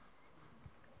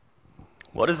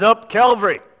What is up,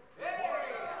 Calvary?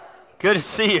 Good to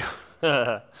see you.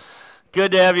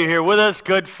 Good to have you here with us.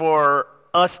 Good for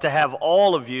us to have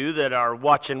all of you that are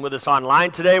watching with us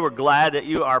online today. We're glad that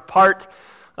you are part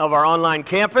of our online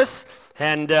campus,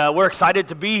 and we're excited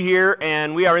to be here,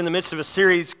 and we are in the midst of a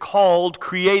series called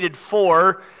Created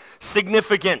for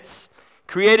Significance.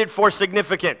 Created for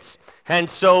Significance. And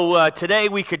so today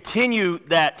we continue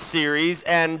that series,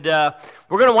 and we're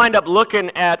going to wind up looking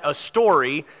at a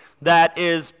story that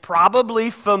is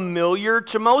probably familiar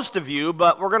to most of you,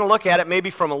 but we're going to look at it maybe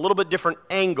from a little bit different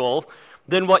angle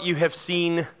than what you have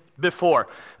seen before.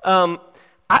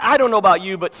 I don't know about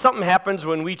you, but something happens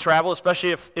when we travel,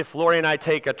 especially if Lori and I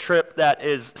take a trip that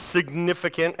is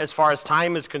significant as far as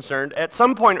time is concerned. At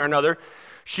some point or another,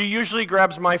 she usually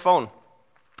grabs my phone.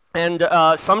 And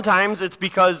sometimes it's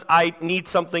because I need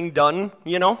something done,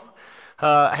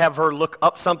 have her look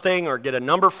up something or get a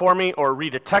number for me or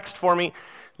read a text for me.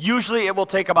 Usually it will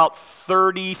take about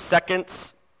 30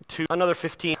 seconds to another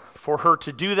 15 for her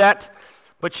to do that,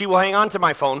 but she will hang on to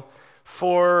my phone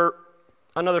for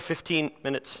another 15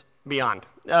 minutes beyond,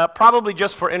 probably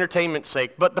just for entertainment's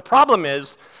sake. But the problem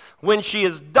is, when she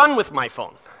is done with my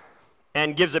phone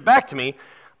and gives it back to me,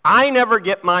 I never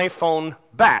get my phone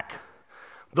back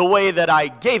the way that I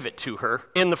gave it to her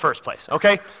in the first place,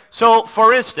 okay? So,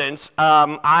 for instance,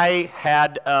 I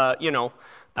had,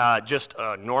 just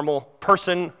a normal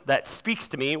person that speaks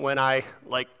to me when I,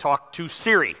 talk to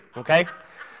Siri, okay?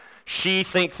 She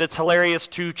thinks it's hilarious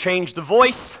to change the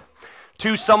voice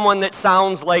to someone that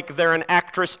sounds like they're an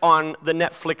actress on the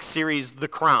Netflix series The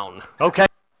Crown, okay?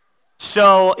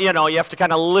 So, you have to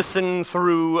kind of listen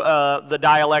through the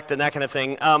dialect and that kind of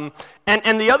thing.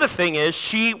 And the other thing is,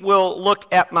 she will look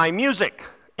at my music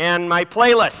and my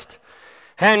playlist,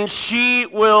 and she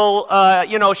will,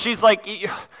 she's like,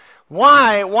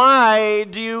 why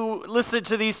do you listen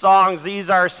to these songs? These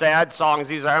are sad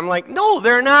songs. I'm like, no,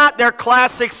 they're not. They're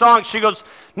classic songs. She goes,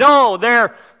 no,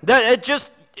 it just,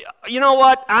 you know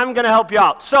what? I'm going to help you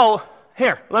out. So,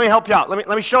 here, let me help you out. Let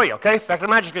me show you, okay? In fact, I'm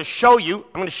not just going to show you.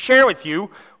 I'm going to share with you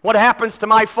what happens to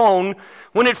my phone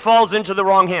when it falls into the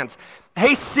wrong hands.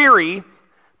 Hey, Siri,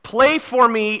 play for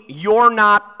me You're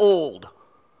Not Old.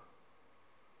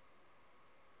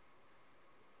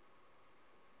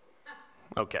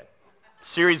 Okay.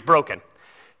 Siri's broken.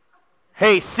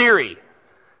 Hey, Siri,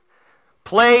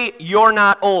 play You're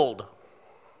Not Old.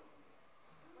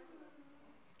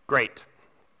 Great.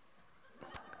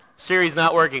 Siri's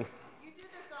not working.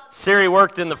 Siri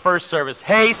worked in the first service.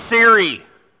 Hey, Siri,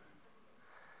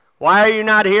 why are you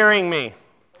not hearing me?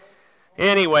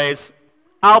 Anyways,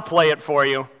 I'll play it for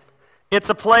you. It's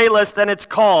a playlist, and it's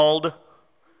called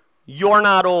You're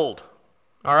Not Old.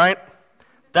 All right?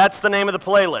 That's the name of the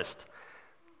playlist.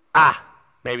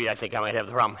 Maybe I think I might have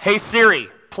the problem. Hey, Siri,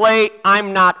 play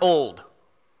I'm Not Old.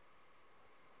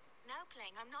 Now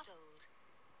playing I'm Not Old.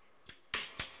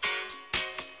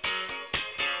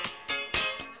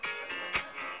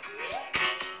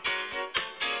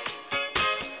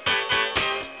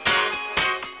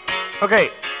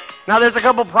 Okay, now there's a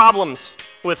couple problems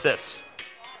with this.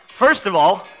 First of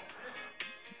all,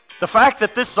 the fact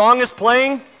that this song is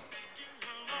playing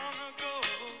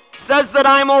says that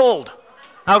I'm old,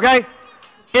 okay?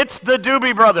 It's the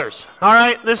Doobie Brothers, all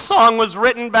right? This song was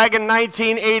written back in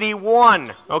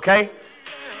 1981, okay?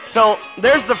 So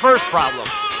there's the first problem,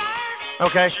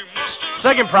 okay?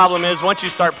 Second problem is once you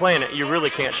start playing it, you really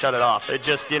can't shut it off. It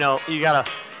just, you gotta,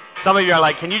 some of you are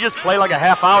like, can you just play like a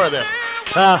half hour of this?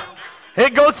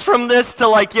 It goes from this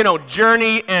to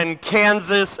Journey and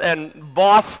Kansas and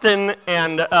Boston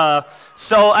and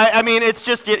so, I mean, it's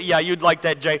just, yeah, you'd like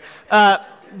that, Jay.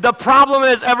 The problem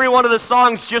is every one of the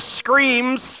songs just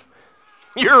screams,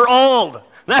 you're old.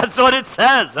 That's what it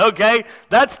says, okay?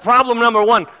 That's problem number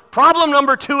one. Problem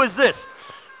number two is this.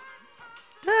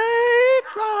 Take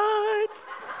flight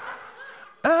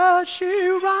as she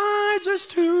rises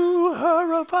to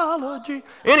her apology.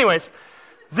 Anyways,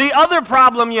 the other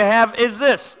problem you have is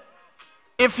this.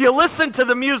 If you listen to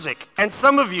the music, and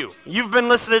some of you, you've been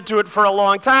listening to it for a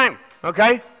long time,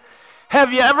 okay?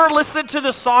 Have you ever listened to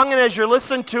the song, and as you're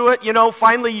listening to it,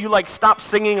 finally you stop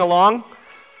singing along,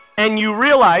 and you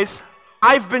realize,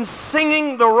 I've been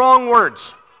singing the wrong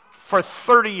words for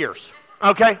 30 years,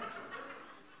 okay?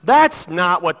 That's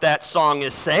not what that song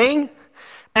is saying.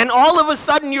 And all of a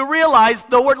sudden you realize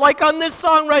the word, like on this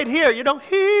song right here, he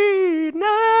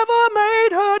never made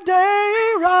her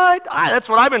day right. That's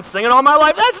what I've been singing all my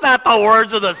life. That's not the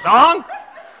words of the song.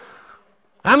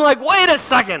 I'm like, wait a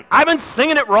second. I've been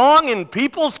singing it wrong in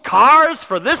people's cars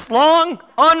for this long?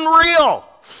 Unreal.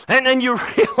 And then you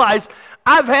realize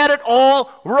I've had it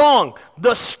all wrong.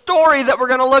 The story that we're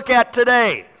going to look at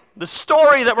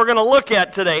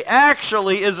today,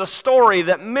 actually is a story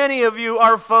that many of you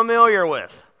are familiar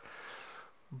with.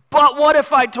 But what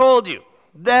if I told you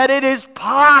that it is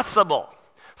possible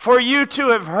for you to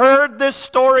have heard this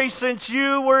story since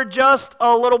you were just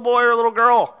a little boy or a little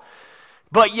girl,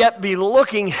 but yet be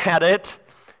looking at it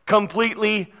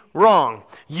completely wrong?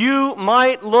 You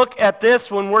might look at this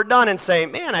when we're done and say,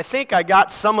 man, I think I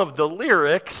got some of the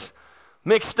lyrics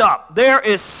mixed up. There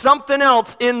is something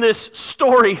else in this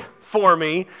story for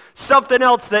me, something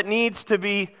else that needs to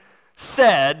be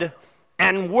said,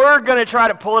 and we're going to try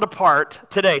to pull it apart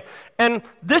today. And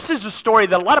this is a story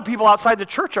that a lot of people outside the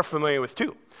church are familiar with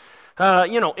too.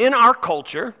 In our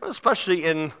culture, especially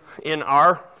in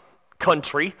our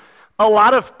country, a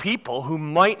lot of people who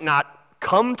might not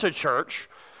come to church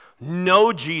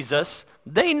know Jesus,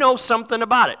 they know something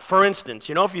about it. For instance,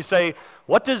 if you say,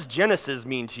 what does Genesis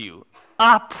mean to you?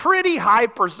 A pretty high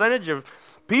percentage of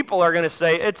people are going to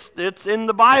say it's in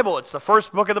the Bible. It's the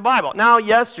first book of the Bible. Now,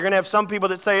 yes, you're going to have some people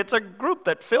that say it's a group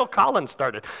that Phil Collins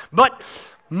started. But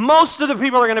most of the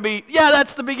people are going to be, yeah,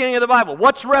 that's the beginning of the Bible.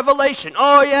 What's Revelation?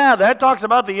 Oh, yeah, that talks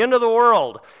about the end of the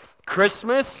world.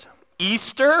 Christmas,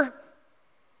 Easter,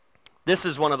 this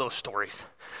is one of those stories.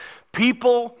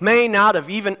 People may not have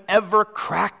even ever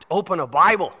cracked open a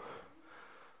Bible,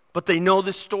 but they know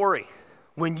this story.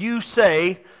 When you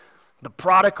say the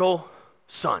prodigal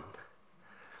son,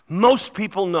 most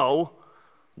people know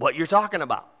what you're talking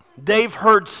about. They've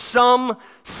heard some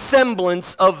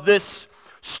semblance of this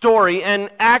story, and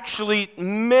actually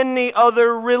many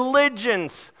other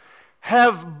religions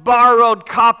have borrowed,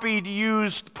 copied,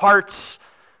 used parts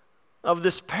of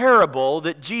this parable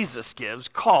that Jesus gives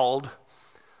called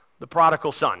the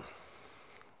prodigal son.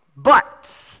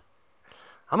 But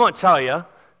I'm going to tell you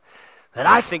that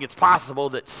I think it's possible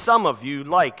that some of you,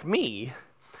 like me,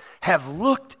 have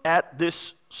looked at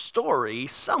this story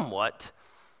somewhat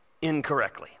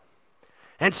incorrectly.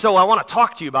 And so I want to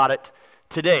talk to you about it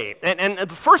today. And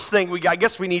the first thing I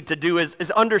guess we need to do is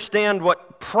understand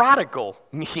what prodigal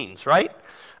means, right?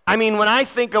 I mean, when I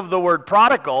think of the word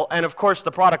prodigal, and of course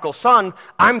the prodigal son,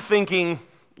 I'm thinking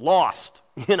lost,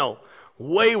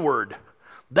 wayward.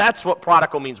 That's what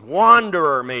prodigal means.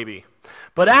 Wanderer, maybe.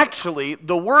 But actually,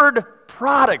 the word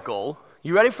prodigal,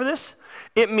 you ready for this?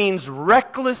 It means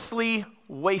recklessly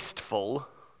wasteful,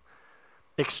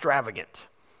 extravagant.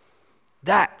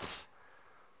 That's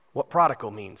what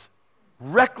prodigal means.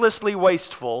 Recklessly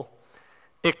wasteful,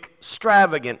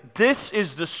 extravagant. This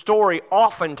is the story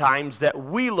oftentimes that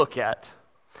we look at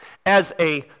as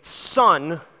a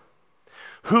son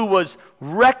who was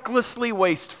recklessly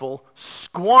wasteful,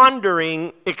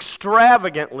 squandering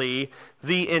extravagantly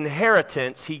the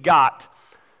inheritance he got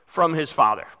from his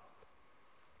father.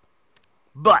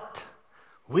 But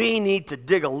we need to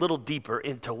dig a little deeper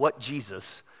into what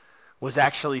Jesus was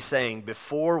actually saying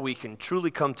before we can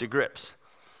truly come to grips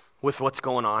with what's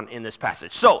going on in this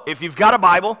passage. So, if you've got a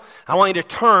Bible, I want you to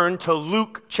turn to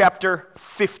Luke chapter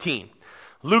 15.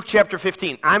 Luke chapter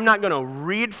 15. I'm not going to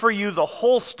read for you the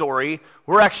whole story.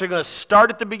 We're actually going to start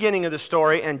at the beginning of the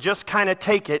story and just kind of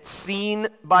take it scene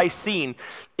by scene.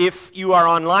 If you are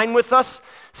online with us,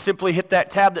 simply hit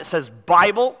that tab that says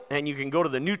Bible, and you can go to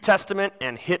the New Testament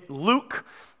and hit Luke,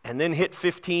 and then hit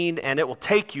 15, and it will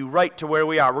take you right to where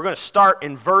we are. We're going to start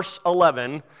in verse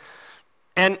 11.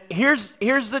 And here's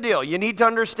the deal. You need to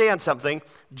understand something.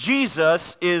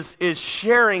 Jesus is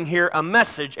sharing here a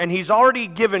message, and he's already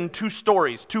given two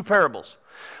stories, two parables.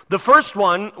 The first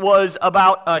one was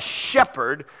about a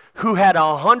shepherd who had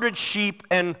 100 sheep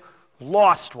and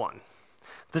lost one.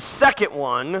 The second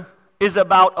one is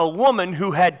about a woman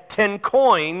who had 10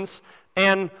 coins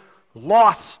and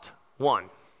lost one.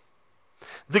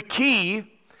 The key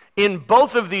in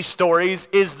both of these stories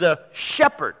is the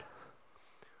shepherd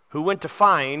who went to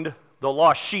find the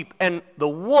lost sheep, and the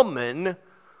woman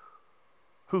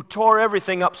who tore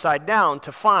everything upside down to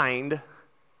find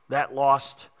that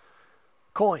lost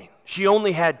coin. She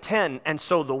only had 10, and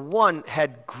so the one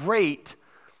had great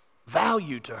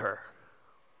value to her.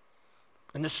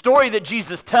 And the story that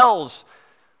Jesus tells,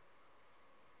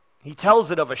 he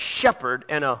tells it of a shepherd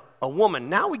and a woman.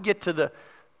 Now we get to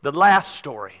the last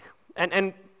story,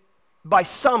 and by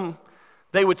some,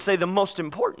 they would say the most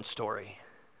important story.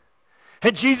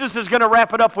 And Jesus is going to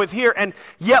wrap it up with here. And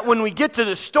yet when we get to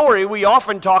the story, we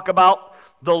often talk about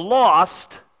the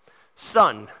lost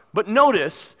son. But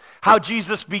notice how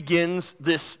Jesus begins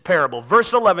this parable.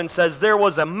 Verse 11 says, there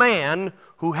was a man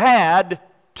who had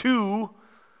 2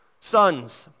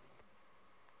 sons.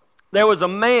 There was a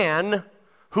man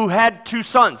who had 2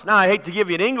 sons. Now, I hate to give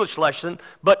you an English lesson,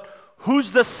 but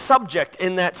Who's the subject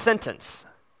in that sentence?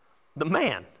 The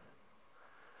man.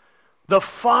 The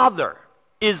father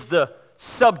is the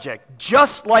subject,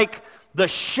 just like the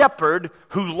shepherd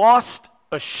who lost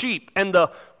a sheep and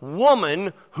the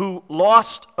woman who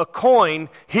lost a coin.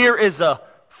 Here is a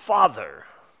father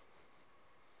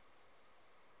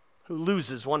who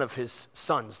loses one of his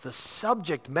sons. The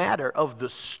subject matter of the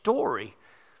story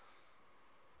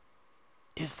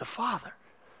is the father.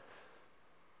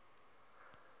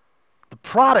 The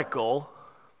prodigal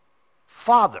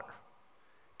father,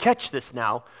 catch this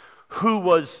now, who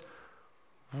was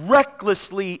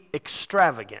recklessly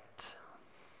extravagant,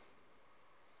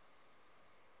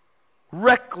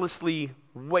 recklessly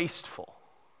wasteful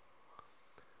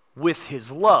with his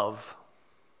love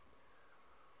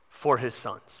for his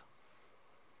sons.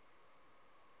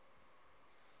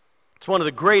 It's one of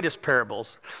the greatest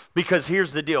parables, because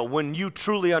here's the deal. When you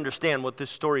truly understand what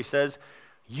this story says,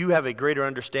 you have a greater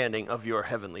understanding of your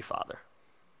heavenly Father.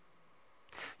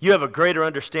 You have a greater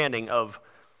understanding of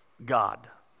God.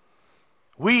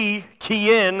 We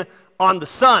key in on the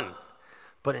Son,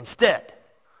 but instead,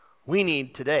 we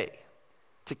need today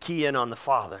to key in on the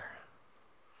Father.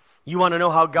 You want to know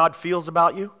how God feels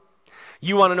about you?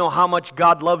 You want to know how much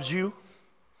God loves you?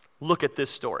 Look at this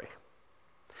story.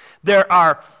 There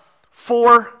are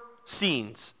 4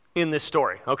 scenes in this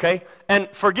story, okay? And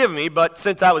forgive me, but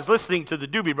since I was listening to the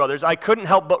Doobie Brothers, I couldn't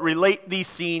help but relate these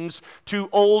scenes to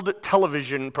old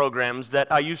television programs that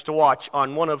I used to watch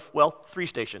on one of, 3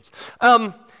 stations.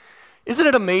 Isn't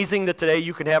it amazing that today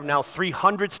you can have now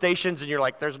 300 stations and you're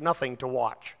like, there's nothing to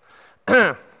watch?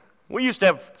 We used to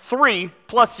have 3,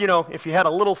 plus, if you had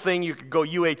a little thing, you could go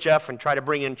UHF and try to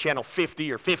bring in channel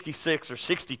 50 or 56 or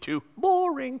 62.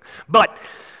 Boring. But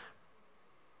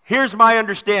here's my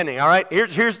understanding, all right?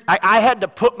 I had to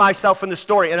put myself in the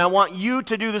story, and I want you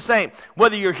to do the same.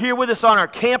 Whether you're here with us on our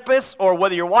campus or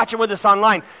whether you're watching with us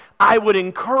online, I would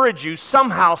encourage you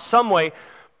somehow, some way,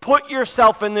 put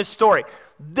yourself in this story.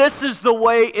 This is the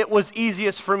way it was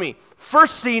easiest for me.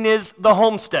 First scene is the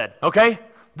homestead, okay?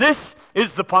 This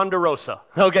is the Ponderosa.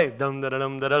 Okay,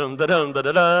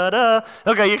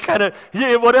 okay, you kind of,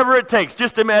 whatever it takes.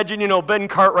 Just imagine, Ben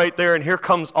Cartwright there, and here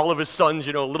comes all of his sons,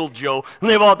 little Joe, and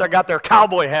they've all got their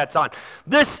cowboy hats on.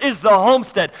 This is the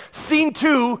homestead. Scene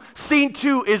two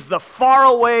is the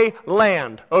faraway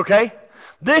land, okay?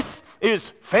 This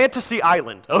is Fantasy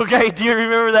Island, okay? Do you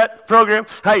remember that program?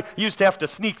 I used to have to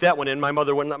sneak that one in. My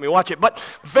mother wouldn't let me watch it. But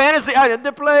Fantasy Island,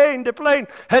 the plane.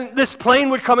 And this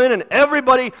plane would come in, and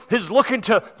everybody is looking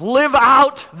to live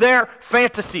out their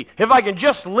fantasy. If I can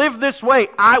just live this way,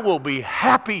 I will be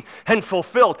happy and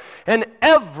fulfilled. And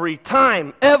every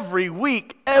time, every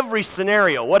week, every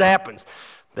scenario, what happens?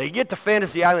 They get to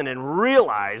Fantasy Island and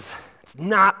realize it's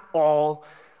not all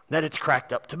that it's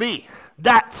cracked up to be.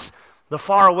 That's the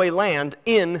faraway land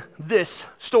in this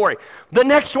story. The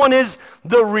next one is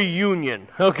the reunion,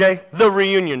 okay? The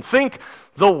reunion. Think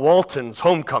the Waltons'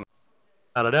 homecoming.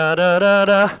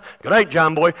 Da-da-da-da-da. Good night,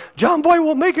 John Boy. John Boy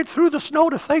will make it through the snow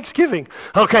to Thanksgiving.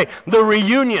 Okay, the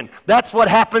reunion. That's what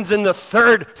happens in the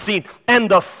 3rd scene. And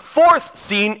the 4th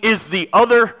scene is the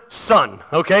other son,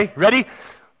 okay? Ready?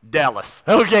 Dallas.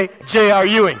 Okay, J.R.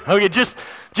 Ewing. Okay, just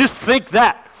think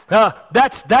that.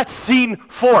 That's scene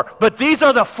 4. But these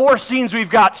are the 4 scenes we've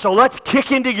got. So let's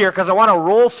kick into gear because I want to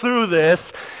roll through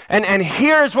this. And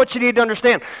here's what you need to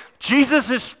understand. Jesus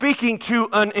is speaking to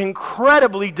an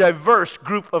incredibly diverse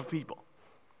group of people.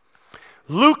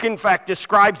 Luke, in fact,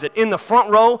 describes it. In the front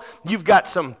row, you've got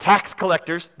some tax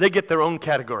collectors. They get their own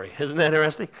category. Isn't that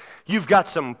interesting? You've got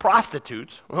some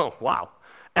prostitutes. Oh, wow.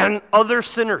 And other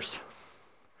sinners.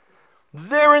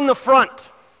 They're in the front,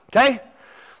 okay?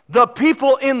 The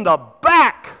people in the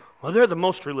back, well, they're the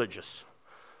most religious.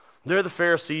 They're the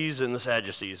Pharisees and the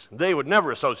Sadducees. They would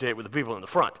never associate with the people in the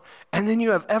front. And then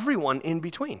you have everyone in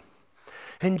between.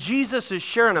 And Jesus is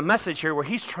sharing a message here where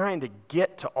he's trying to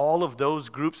get to all of those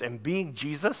groups, and being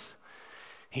Jesus,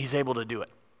 he's able to do it.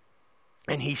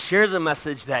 And he shares a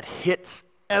message that hits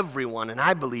everyone, and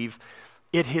I believe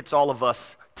it hits all of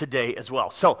us today as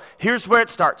well. So here's where it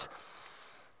starts.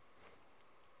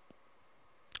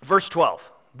 Verse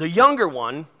 12. The younger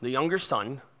one, the younger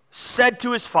son, said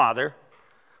to his father,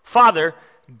 "Father,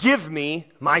 give me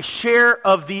my share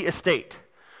of the estate."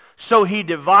 So he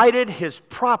divided his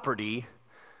property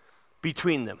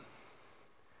between them.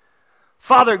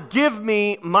 Father, give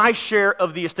me my share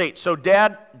of the estate. So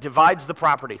dad divides the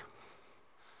property,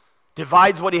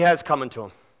 divides what he has coming to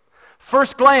him.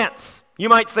 First glance, you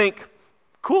might think,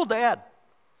 cool dad.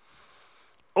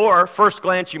 Or first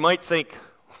glance, you might think,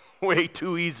 way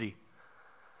too easy.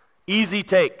 Easy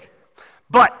take.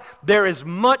 But there is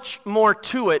much more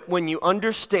to it when you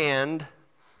understand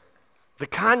the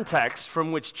context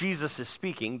from which Jesus is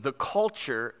speaking, the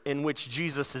culture in which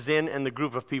Jesus is in, and the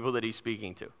group of people that he's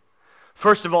speaking to.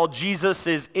 First of all, Jesus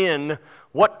is in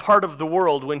what part of the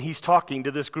world when he's talking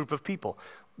to this group of people?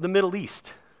 The Middle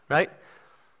East, right?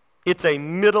 It's a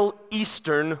Middle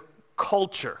Eastern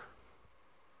culture.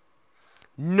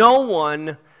 No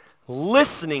one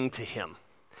listening to him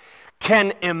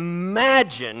can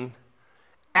imagine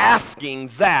asking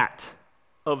that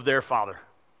of their father.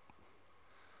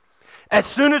 As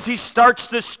soon as he starts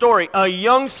this story, a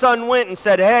young son went and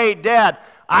said, "Hey, Dad,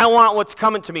 I want what's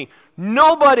coming to me."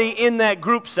 Nobody in that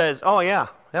group says, "Oh yeah,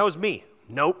 that was me."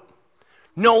 Nope.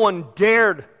 No one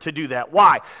dared to do that.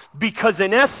 Why? Because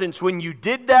in essence, when you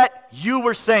did that, you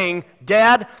were saying,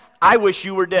 "Dad, I wish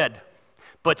you were dead.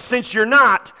 But since you're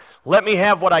not, let me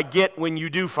have what I get when you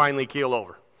do finally keel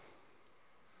over."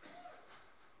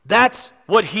 That's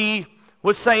what he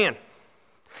was saying.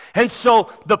 And so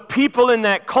the people in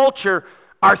that culture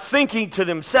are thinking to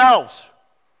themselves,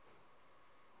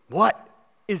 what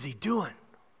is he doing?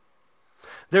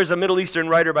 There's a Middle Eastern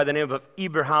writer by the name of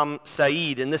Ibrahim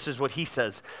Said, and this is what he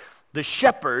says. The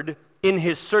shepherd in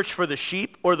his search for the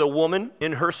sheep, or the woman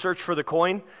in her search for the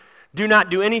coin, do not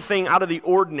do anything out of the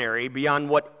ordinary beyond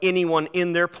what anyone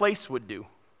in their place would do.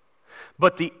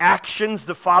 But the actions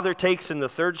the Father takes in the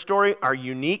third story are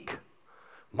unique,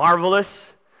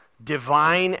 marvelous,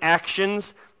 divine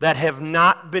actions that have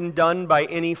not been done by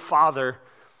any father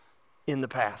in the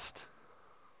past.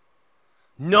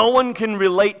 No one can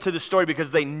relate to the story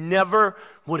because they never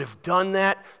would have done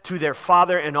that to their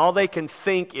father, and all they can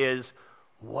think is,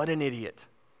 what an idiot.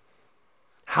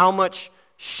 How much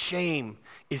shame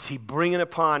is he bringing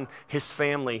upon his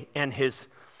family and his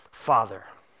father?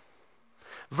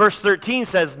 Verse 13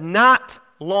 says, not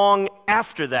long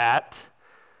after that,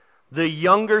 the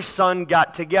younger son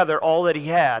got together all that he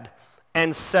had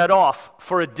and set off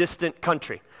for a distant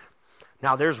country.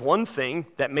 Now, there's one thing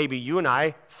that maybe you and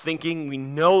I, thinking we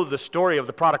know the story of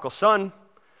the prodigal son,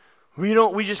 we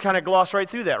just kind of gloss right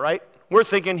through that, right? We're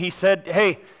thinking he said,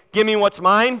 "Hey, give me what's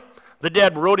mine." The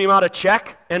dad wrote him out a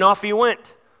check, and off he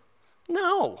went.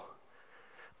 No.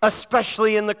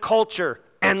 Especially in the culture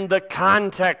and the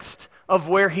context of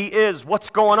where he is, what's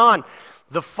going on.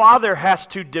 The father has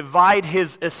to divide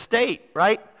his estate,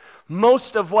 right?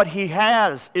 Most of what he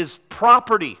has is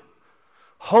property,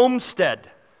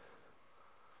 homestead.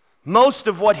 Most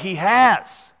of what he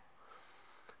has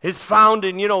is found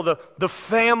in, the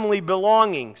family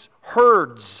belongings,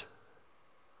 herds.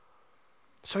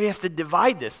 So he has to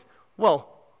divide this. Well,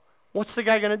 what's the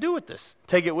guy going to do with this?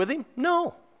 Take it with him?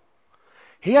 No.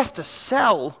 He has to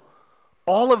sell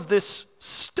all of this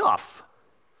stuff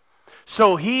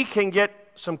so he can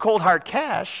get some cold hard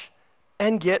cash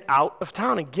and get out of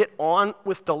town and get on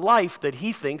with the life that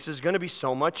he thinks is going to be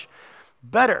so much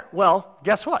better. Well,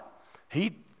 guess what?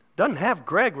 He doesn't have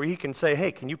Greg where he can say,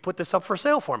 "Hey, can you put this up for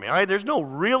sale for me?" All right, there's no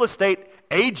real estate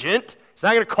agent. He's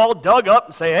not going to call Doug up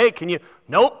and say, "Hey, can you?"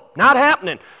 Nope, not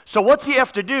happening. So what's he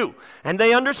have to do? And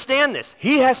they understand this.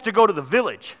 He has to go to the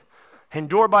village and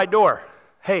door by door,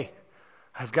 "Hey,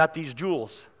 I've got these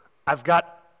jewels. I've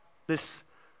got this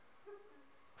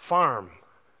farm.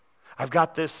 I've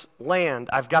got this land.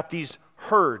 I've got these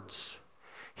herds."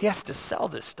 He has to sell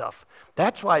this stuff.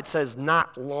 That's why it says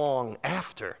not long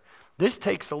after. This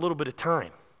takes a little bit of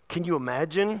time. Can you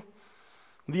imagine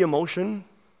the emotion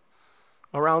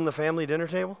around the family dinner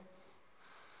table?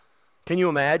 Can you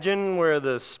imagine where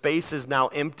the space is now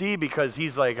empty because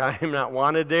he's like, "I am not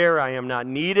wanted there. I am not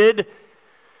needed"?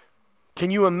 Can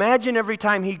you imagine every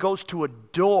time he goes to a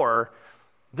door,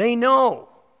 they know.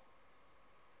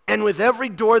 And with every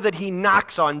door that he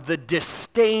knocks on, the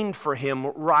disdain for him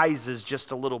rises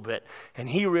just a little bit. And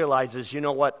he realizes, you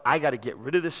know what, I got to get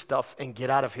rid of this stuff and get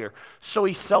out of here. So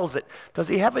he sells it. Does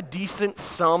he have a decent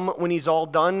sum when he's all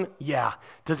done? Yeah.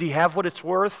 Does he have what it's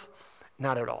worth?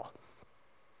 Not at all.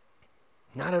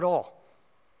 Not at all.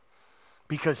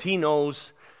 Because he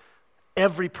knows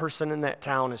every person in that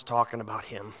town is talking about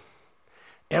him.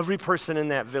 Every person in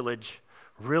that village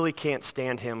really can't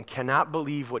stand him, cannot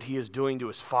believe what he is doing to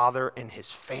his father and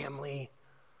his family.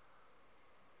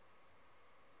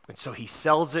 And so he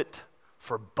sells it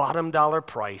for bottom dollar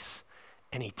price,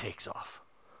 and he takes off.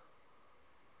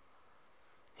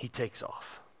 He takes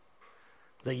off.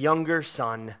 The younger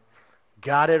son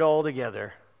got it all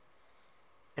together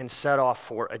and set off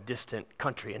for a distant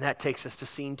country. And that takes us to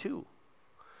scene 2.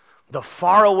 The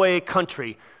faraway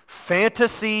country,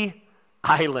 fantasy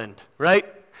island, right?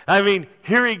 I mean,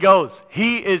 here he goes.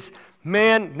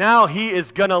 Now he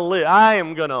is going to live. I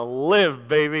am going to live,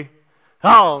 baby.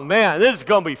 Oh, man, this is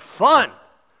going to be fun.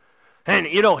 And,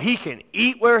 he can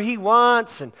eat where he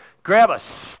wants and grab a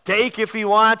steak if he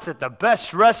wants at the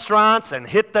best restaurants and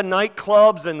hit the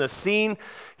nightclubs and the scene.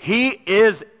 He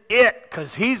is it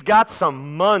because he's got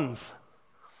some muns.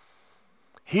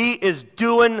 He is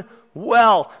doing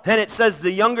well. And it says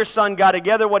the younger son got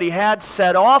together what he had,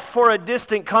 set off for a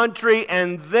distant country,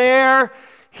 and there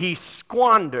he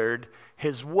squandered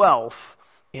his wealth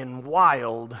in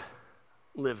wild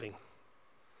living.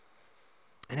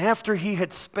 And after he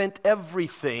had spent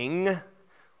everything,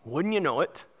 wouldn't you know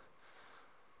it,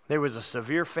 there was a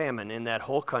severe famine in that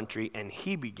whole country, and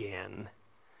he began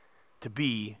to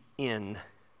be in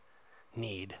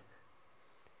need.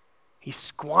 He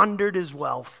squandered his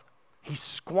wealth. He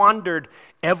squandered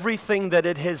everything that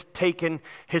it has taken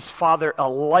his father a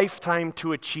lifetime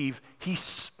to achieve. He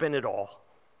spent it all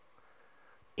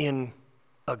in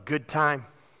a good time.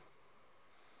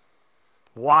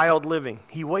 Wild living.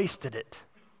 He wasted it.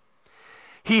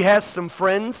 He has some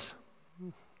friends,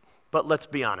 but let's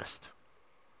be honest.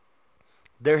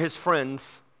 They're his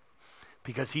friends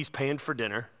because he's paying for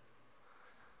dinner.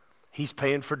 He's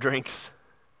paying for drinks.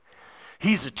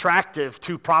 He's attractive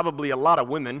to probably a lot of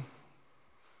women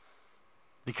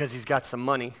because he's got some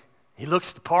money. He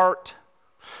looks the part.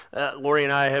 Lori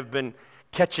and I have been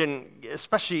catching,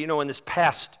 especially, in this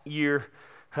past year,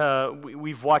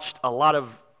 we've watched a lot of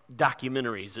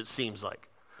documentaries, it seems like.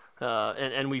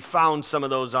 And we found some of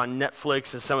those on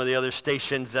Netflix and some of the other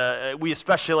stations. We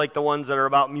especially like the ones that are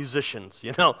about musicians,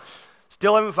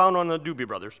 Still haven't found one on the Doobie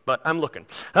Brothers, but I'm looking.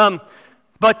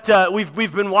 But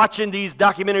we've been watching these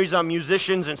documentaries on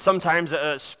musicians and sometimes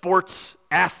sports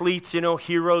athletes,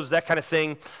 heroes, that kind of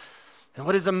thing. And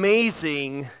what is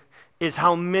amazing is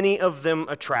how many of them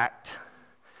attract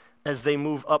as they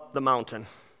move up the mountain.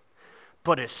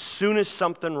 But as soon as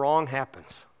something wrong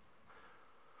happens,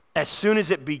 as soon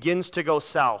as it begins to go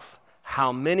south,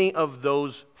 how many of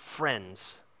those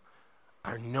friends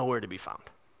are nowhere to be found?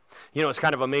 It's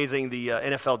kind of amazing. The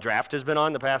NFL draft has been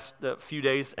on the past few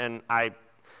days, and I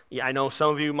know some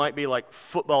of you might be like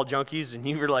football junkies, and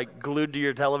you were like glued to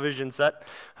your television set.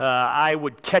 I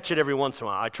would catch it every once in a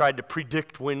while. I tried to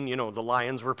predict when, the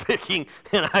Lions were picking,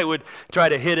 and I would try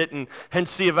to hit it and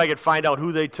see if I could find out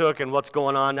who they took and what's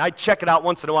going on. I'd check it out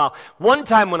once in a while. One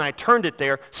time when I turned it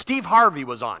there, Steve Harvey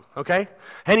was on, okay?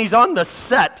 And he's on the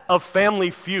set of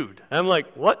Family Feud. I'm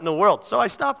like, what in the world? So I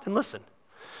stopped and listened.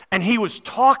 And he was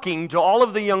talking to all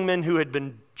of the young men who had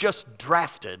been just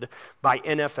drafted by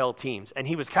NFL teams. And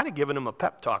he was kind of giving them a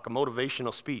pep talk, a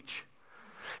motivational speech.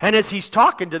 And as he's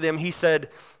talking to them, he said,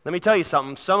 let me tell you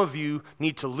something. Some of you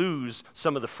need to lose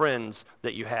some of the friends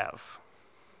that you have.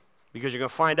 Because you're going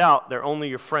to find out they're only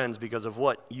your friends because of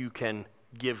what you can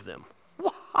give them.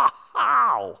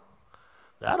 Wow!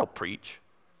 That'll preach.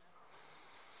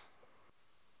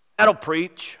 That'll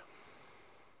preach.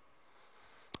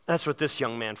 That's what this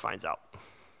young man finds out.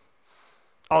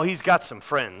 Oh, he's got some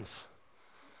friends,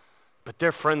 but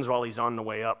they're friends while he's on the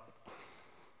way up.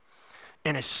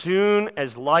 And as soon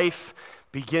as life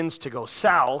begins to go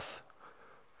south,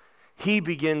 he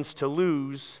begins to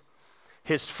lose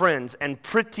his friends. And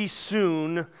pretty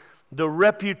soon, the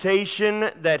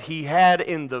reputation that he had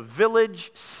in the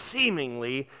village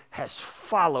seemingly has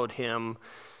followed him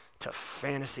to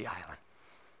Fantasy Island.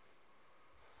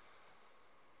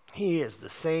 He is the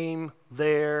same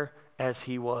there as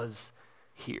he was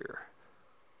here.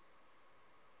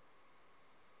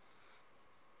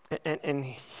 And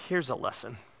here's a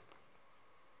lesson.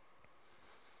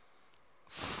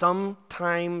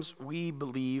 Sometimes we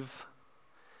believe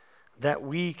that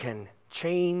we can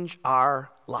change our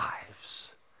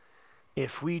lives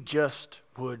if we just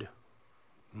would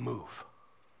move.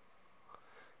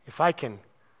 If I can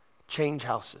change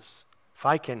houses, if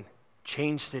I can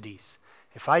change cities,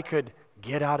 if I could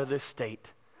get out of this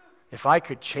state, if I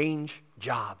could change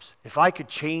jobs, if I could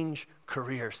change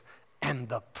careers. And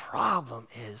the problem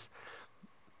is,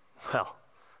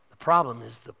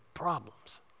 the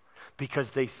problems.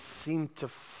 Because they seem to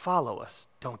follow us,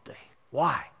 don't they?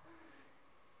 Why?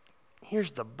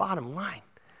 Here's the bottom line.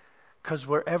 Because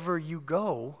wherever you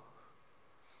go,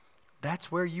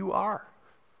 that's where you are.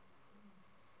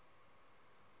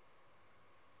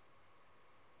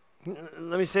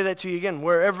 Let me say that to you again.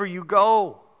 Wherever you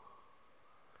go,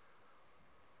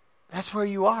 that's where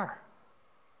you are.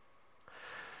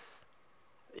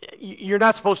 You're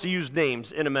not supposed to use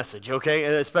names in a message, okay?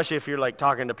 And especially if you're like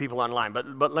talking to people online.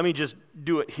 But let me just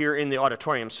do it here in the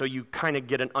auditorium so you kind of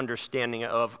get an understanding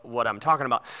of what I'm talking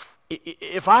about.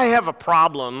 If I have a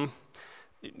problem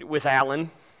with Alan,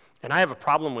 and I have a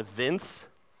problem with Vince,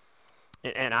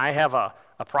 and I have a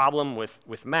a problem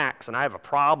with Max, and I have a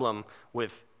problem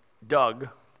with Doug,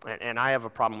 and I have a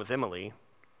problem with Emily,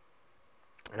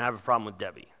 and I have a problem with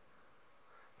Debbie.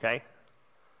 Okay?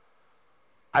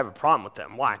 I have a problem with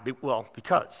them. Why? Well,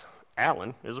 because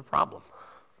Alan is a problem,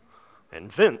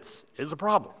 and Vince is a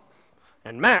problem,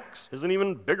 and Max is an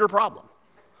even bigger problem.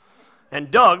 And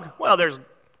Doug, well, there's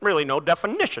really no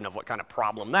definition of what kind of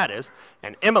problem that is.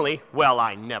 And Emily, well,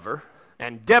 I never.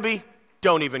 And Debbie,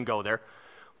 don't even go there.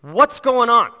 What's going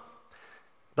on?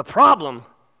 The problem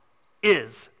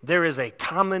is there is a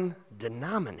common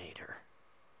denominator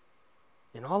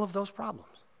in all of those problems.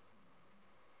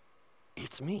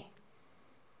 It's me.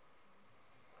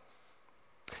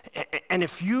 And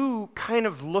if you kind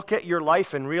of look at your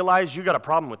life and realize you got a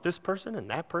problem with this person and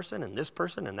that person and this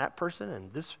person and that person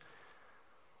and this,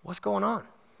 what's going on?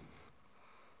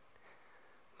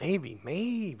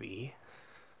 Maybe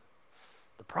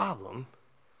the problem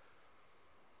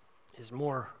is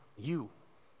more you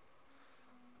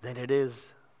than it is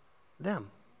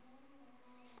them.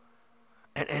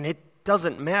 And it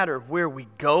doesn't matter where we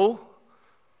go,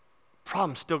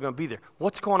 problem's still going to be there.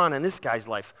 What's going on in this guy's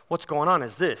life? What's going on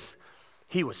is this.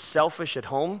 He was selfish at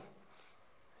home.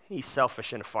 He's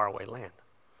selfish in a faraway land.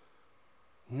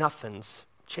 Nothing's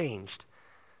changed.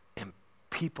 And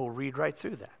people read right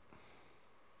through that.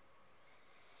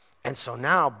 And so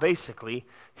now, basically,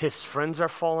 his friends are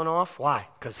falling off. Why?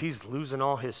 Because he's losing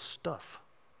all his stuff.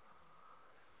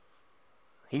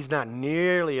 He's not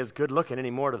nearly as good looking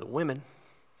anymore to the women.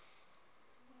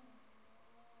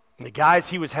 And the guys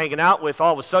he was hanging out with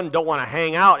all of a sudden don't want to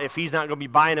hang out if he's not going to be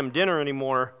buying them dinner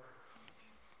anymore.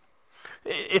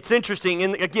 It's interesting,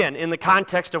 in the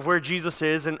context of where Jesus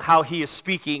is and how he is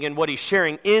speaking and what he's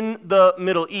sharing. In the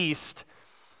Middle East,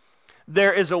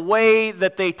 there is a way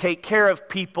that they take care of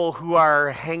people who are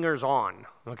hangers-on,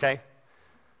 okay?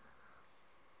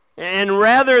 And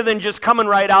rather than just coming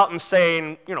right out and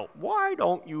saying, why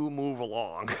don't you move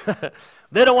along?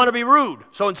 They don't want to be rude.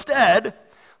 So instead,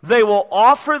 they will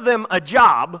offer them a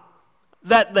job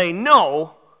that they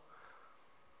know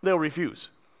they'll refuse.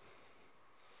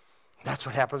 That's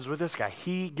what happens with this guy.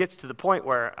 He gets to the point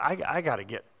where I got to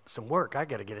get some work. I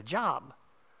got to get a job.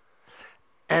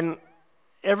 And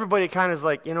everybody kind of is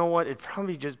like, you know what, it'd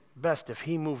probably just best if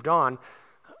he moved on.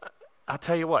 I'll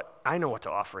tell you what, I know what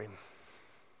to offer him.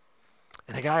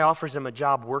 And the guy offers him a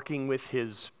job working with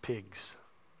his pigs.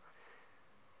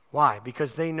 Why?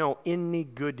 Because they know any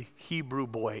good Hebrew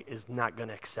boy is not going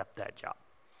to accept that job.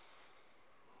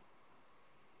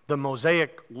 The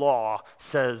Mosaic law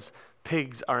says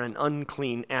pigs are an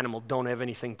unclean animal, don't have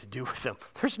anything to do with them.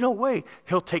 There's no way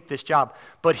he'll take this job,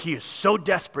 but he is so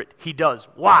desperate, he does.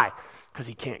 Why? Because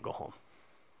he can't go home.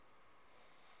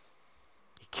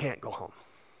 He can't go home.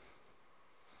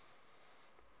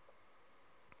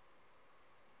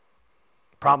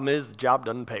 Problem is, the job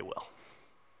doesn't pay well.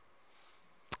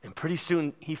 And pretty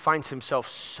soon, he finds himself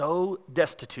so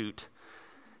destitute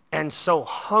and so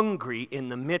hungry in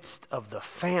the midst of the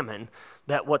famine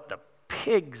that what the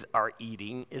pigs are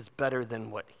eating is better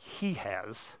than what he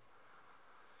has.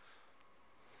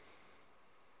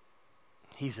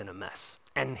 He's in a mess.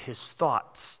 And his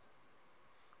thoughts,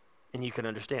 and you can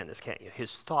understand this, can't you?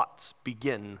 His thoughts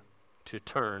begin to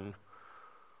turn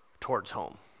towards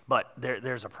home. But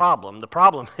there's a problem. The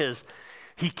problem is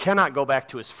he cannot go back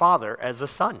to his father as a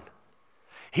son.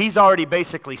 He's already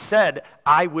basically said,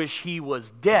 I wish he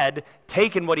was dead,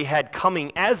 taken what he had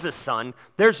coming as a son.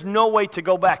 There's no way to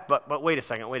go back. But wait a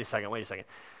second.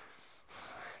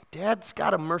 Dad's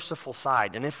got a merciful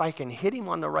side, and if I can hit him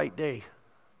on the right day,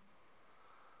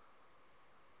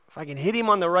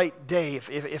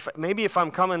 if maybe if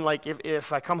I'm coming, like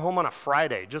if I come home on a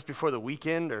Friday just before the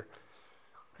weekend, or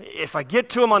if I get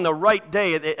to him on the right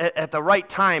day at the right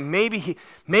time, maybe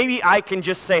I can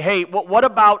just say, hey, what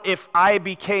about if I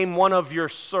became one of your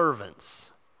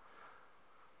servants?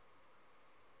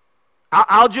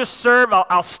 I'll just serve,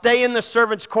 I'll stay in the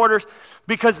servants' quarters,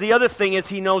 because the other thing is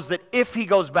he knows that if he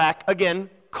goes back, again,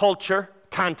 culture,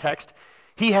 context,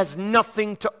 he has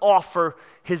nothing to offer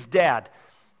his dad.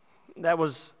 That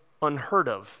was unheard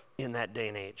of in that day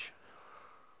and age.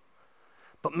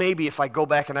 But maybe if I go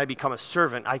back and I become a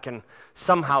servant, I can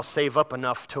somehow save up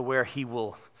enough to where he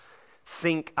will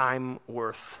think I'm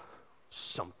worth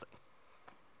something.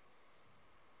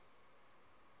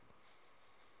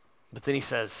 But then he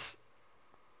says,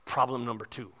 problem number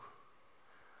 2.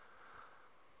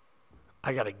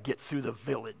 I got to get through the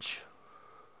village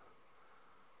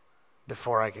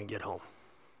before I can get home.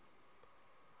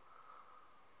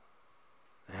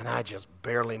 And I just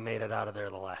barely made it out of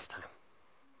there the last time.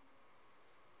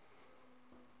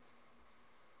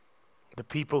 The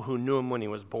people who knew him when he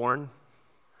was born,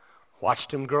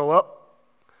 watched him grow up,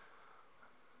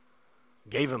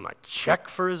 gave him a check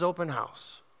for his open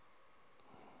house.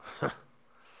 And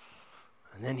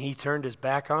then he turned his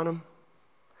back on him.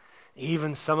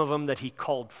 Even some of them that he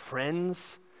called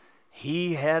friends,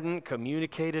 he hadn't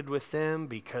communicated with them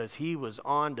because he was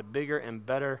on to bigger and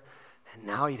better, and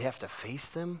now he'd have to face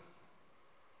them.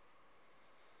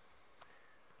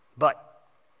 But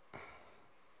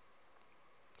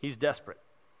he's desperate.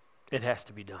 It has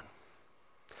to be done.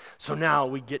 So now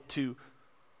we get to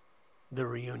the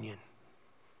reunion.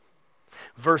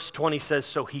 Verse 20 says,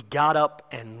 so he got up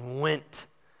and went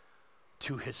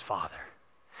to his father.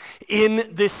 In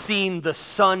this scene, the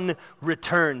son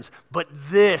returns. But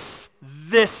this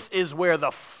is where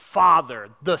the father,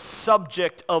 the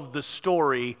subject of the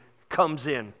story, comes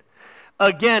in.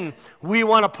 Again, we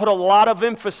want to put a lot of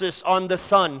emphasis on the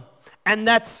son. And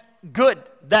that's good.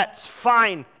 That's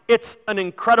fine. It's an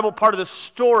incredible part of the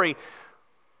story.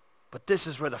 But this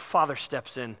is where the father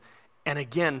steps in. And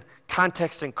again,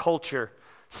 context and culture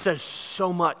says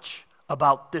so much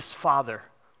about this father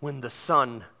when the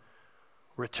son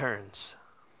returns.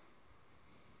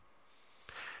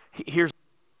 Here's the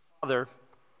father.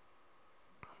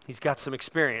 He's got some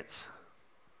experience.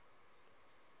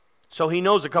 So he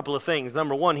knows a couple of things.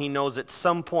 Number one, he knows at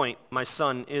some point my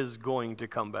son is going to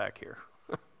come back here.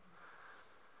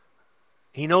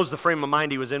 He knows the frame of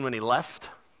mind he was in when he left.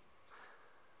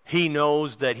 He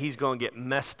knows that he's going to get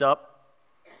messed up.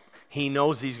 He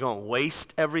knows he's going to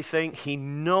waste everything. He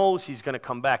knows he's going to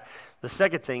come back. The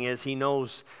second thing is he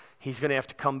knows he's going to have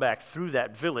to come back through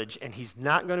that village, and he's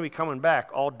not going to be coming back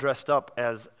all dressed up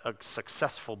as a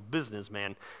successful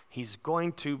businessman. He's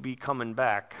going to be coming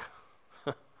back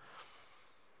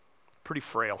pretty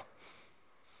frail,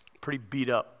 pretty beat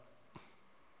up.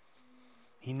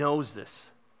 He knows this.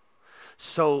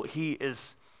 So he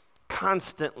is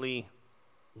constantly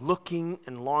looking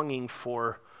and longing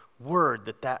for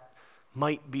word that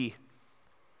might be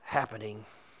happening.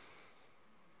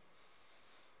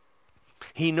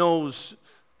 He knows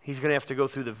he's going to have to go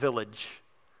through the village,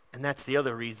 and that's the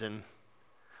other reason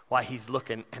why he's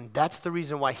looking, and that's the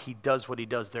reason why he does what he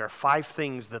does. There are 5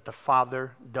 things that the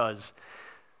father does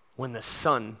when the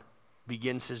son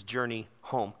begins his journey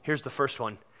home. Here's the first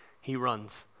one. He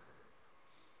runs.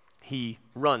 He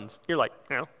runs. You're like,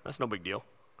 that's no big deal.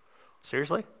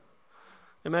 Seriously?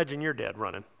 Imagine your dad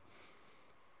running.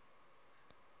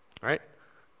 Right?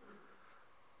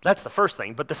 That's the first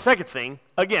thing. But the second thing,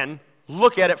 again,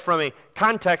 look at it from a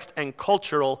context and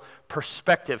cultural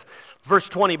perspective. Verse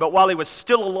 20, but while he was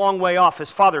still a long way off, his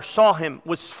father saw him,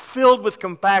 was filled with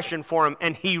compassion for him,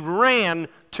 and he ran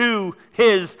to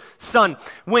his son.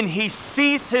 When he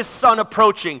sees his son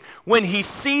approaching, when he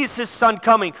sees his son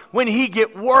coming, when he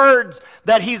gets words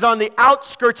that he's on the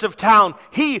outskirts of town,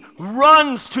 he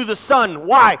runs to the son.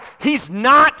 Why? He's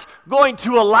not going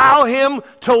to allow him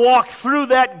to walk through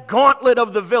that gauntlet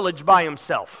of the village by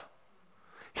himself.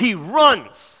 He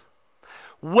runs.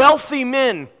 Wealthy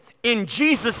men in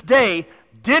Jesus' day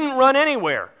didn't run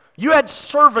anywhere. You had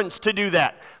servants to do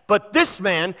that. But this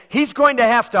man, he's going to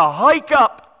have to hike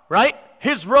up, right?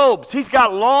 His robes. He's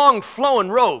got long flowing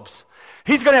robes.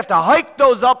 He's going to have to hike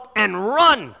those up and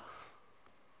run.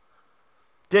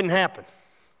 Didn't happen.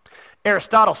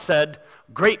 Aristotle said,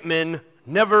 great men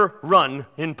never run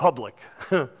in public.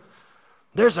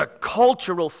 There's a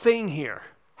cultural thing here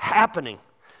happening.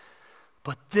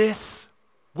 But this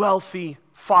wealthy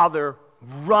father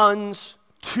runs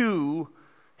to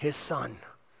his son.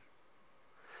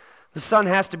 The son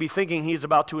has to be thinking he's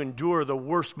about to endure the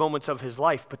worst moments of his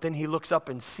life, but then he looks up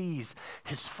and sees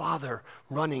his father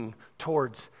running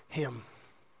towards him.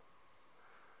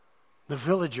 The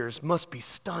villagers must be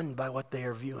stunned by what they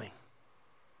are viewing.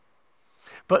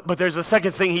 But there's a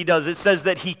second thing he does. It says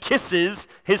that he kisses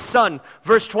his son.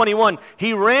 Verse 21,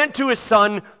 he ran to his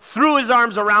son, threw his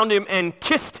arms around him, and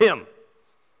kissed him.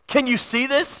 Can you see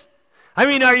this? I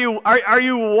mean, are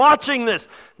you watching this?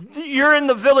 You're in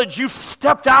the village. You've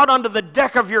stepped out onto the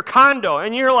deck of your condo,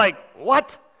 and you're like,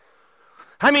 what?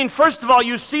 I mean, first of all,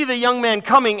 you see the young man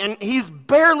coming, and he's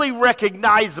barely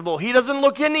recognizable. He doesn't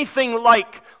look anything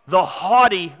like the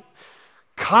haughty,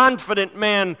 confident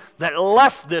man that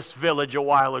left this village a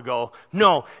while ago.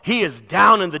 No, he is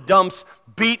down in the dumps,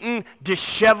 beaten,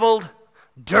 disheveled,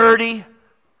 dirty,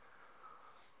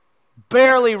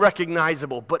 barely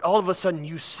recognizable. But all of a sudden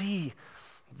you see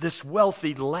this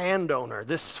wealthy landowner,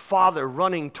 this father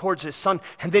running towards his son,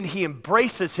 and then he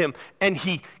embraces him and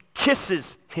he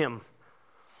kisses him.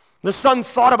 The son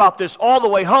thought about this all the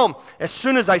way home. As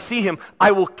soon as I see him,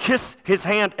 I will kiss his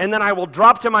hand, and then I will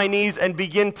drop to my knees and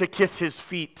begin to kiss his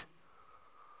feet.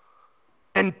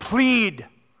 and plead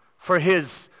for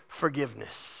his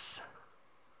forgiveness.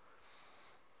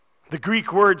 The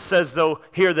Greek word says, though,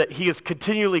 here that he is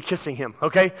continually kissing him,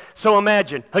 okay? So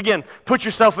imagine, again, put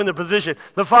yourself in the position.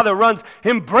 The father runs,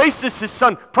 embraces his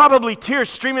son, probably tears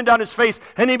streaming down his face,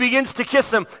 and he begins to kiss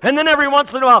him. And then every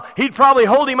once in a while, he'd probably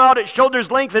hold him out at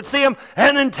shoulder's length and see him,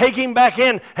 and then take him back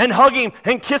in and hug him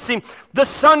and kiss him. The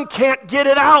son can't get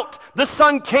it out. The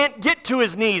son can't get to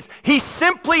his knees. He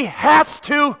simply has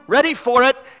to, ready for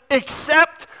it,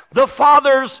 accept the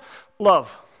father's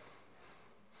love.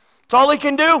 That's all he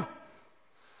can do.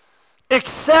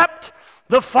 Accept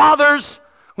the Father's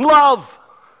love.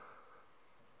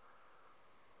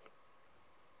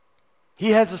 He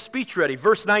has a speech ready.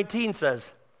 Verse 19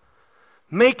 says,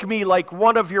 "Make me like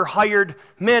one of your hired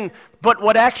men." But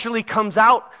what actually comes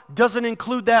out doesn't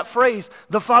include that phrase.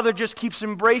 The Father just keeps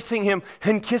embracing him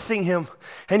and kissing him.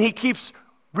 And he keeps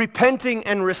repenting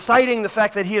and reciting the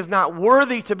fact that he is not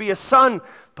worthy to be a son,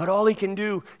 but all he can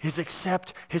do is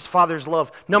accept his father's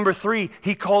love. Number 3,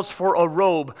 he calls for a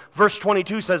robe. Verse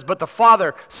 22 says, "But the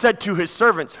father said to his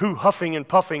servants," who huffing and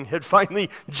puffing had finally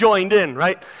joined in,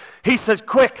 right? He says,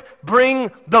 "Quick,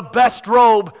 bring the best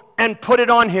robe and put it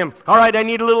on him." All right, I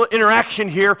need a little interaction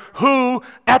here. Who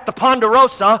at the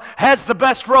Ponderosa has the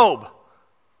best robe?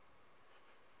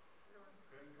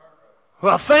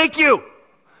 Well, thank you.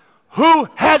 Who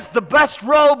has the best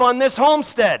robe on this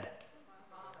homestead?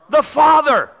 The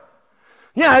father.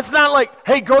 Yeah, it's not like,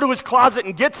 hey, go to his closet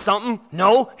and get something.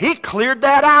 No, he cleared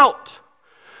that out.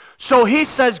 So he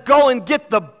says, go and get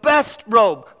the best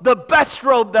robe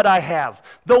that I have,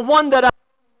 the one that I have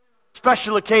on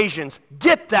special occasions.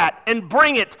 Get that and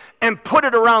bring it and put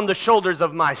it around the shoulders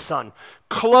of my son.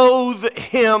 Clothe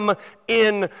him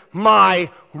in my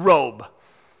robe.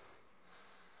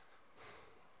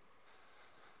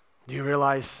 Do you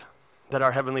realize that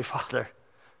our Heavenly Father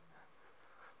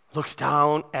looks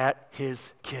down at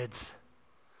his kids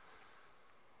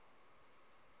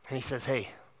and he says,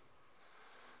 hey,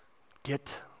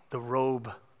 get the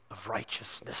robe of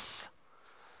righteousness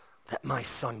that my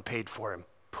son paid for him.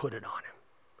 Put it on him.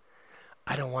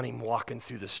 I don't want him walking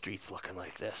through the streets looking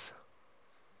like this.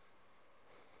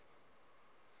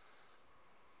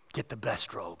 Get the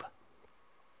best robe.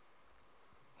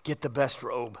 Get the best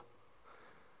robe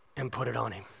and put it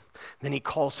on him. Then he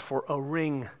calls for a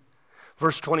ring.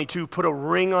 Verse 22, put a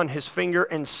ring on his finger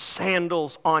and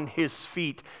sandals on his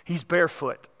feet. He's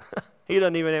barefoot. He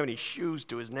doesn't even have any shoes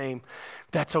to his name.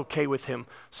 That's okay with him.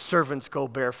 Servants go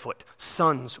barefoot.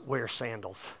 Sons wear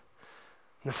sandals.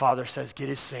 And the father says, get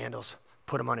his sandals,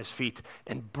 put them on his feet,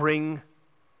 and bring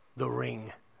the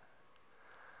ring.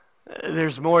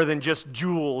 There's more than just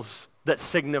jewels that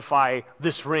signify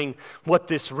this ring. What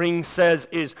this ring says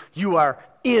is, you are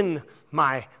in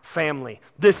my family.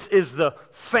 This is the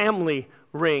family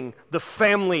ring, the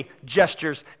family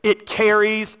gestures. It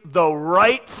carries the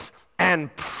rights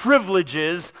and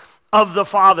privileges of the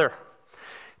Father.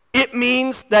 It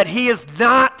means that he is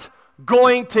not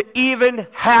going to even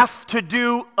have to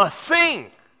do a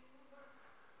thing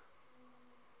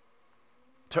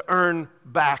to earn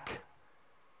back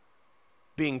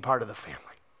being part of the family.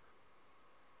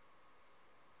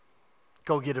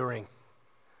 Go get a ring.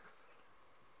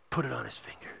 Put it on his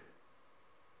finger.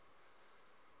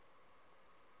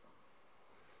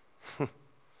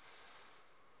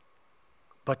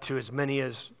 But to as many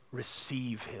as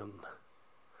receive him,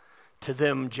 to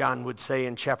them, John would say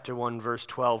in chapter 1, verse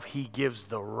 12, he gives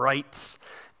the rights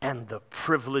and the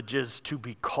privileges to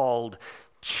be called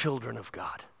children of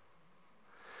God.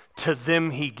 To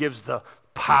them, he gives the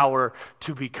power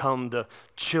to become the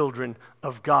children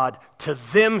of God. To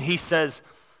them, he says,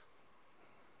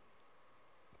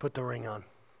 put the ring on.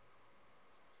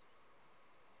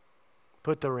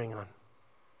 Put the ring on.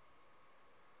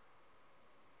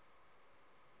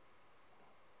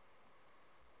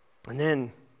 And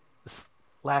then, this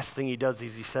last thing he does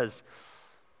is he says,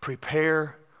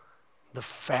 prepare the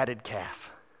fatted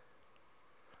calf.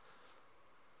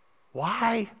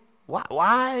 Why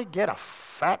get a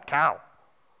fat cow?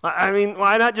 I mean,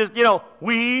 why not just,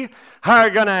 we are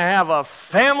going to have a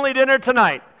family dinner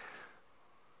tonight.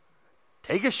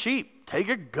 Take a sheep, take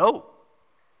a goat.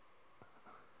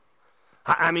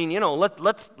 I mean,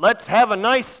 let's have a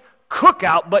nice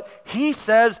cookout, but he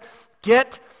says,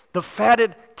 get the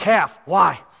fatted calf.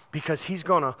 Why? Because he's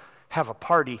going to have a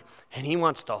party, and he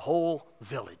wants the whole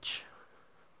village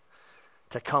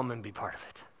to come and be part of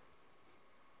it.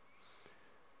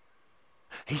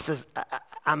 He says,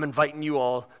 I'm inviting you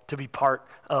all to be part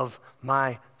of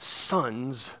my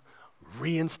son's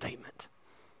reinstatement.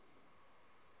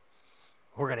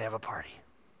 We're going to have a party.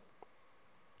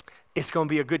 It's going to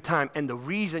be a good time. And the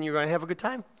reason you're going to have a good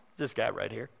time is this guy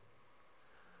right here.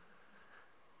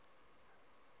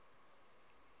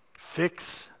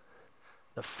 Fix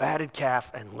the fatted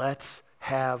calf and let's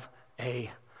have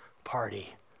a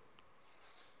party.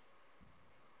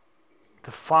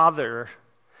 The Father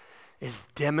is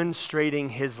demonstrating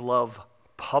his love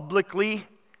publicly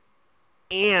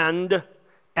and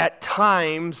at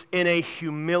times in a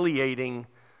humiliating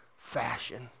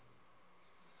fashion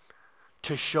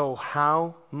to show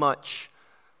how much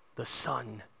the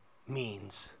Son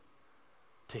means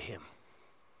to him.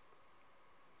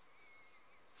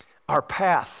 Our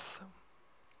path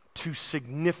to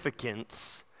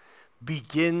significance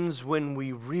begins when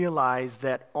we realize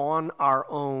that on our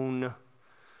own,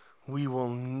 we will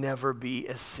never be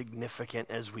as significant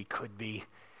as we could be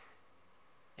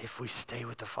if we stay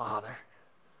with the Father.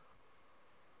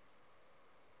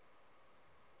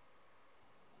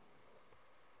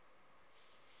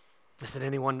 Is it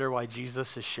any wonder why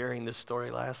Jesus is sharing this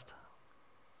story last?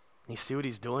 You see what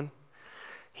he's doing?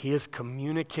 He is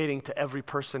communicating to every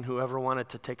person who ever wanted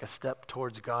to take a step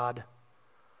towards God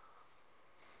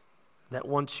that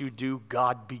once you do,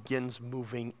 God begins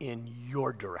moving in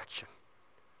your direction.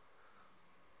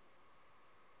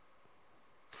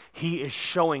 He is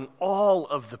showing all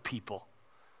of the people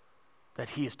that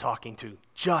he is talking to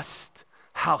just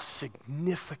how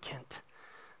significant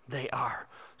they are.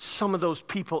 Some of those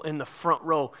people in the front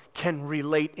row can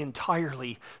relate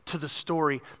entirely to the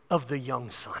story of the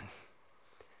young son.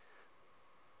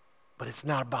 But it's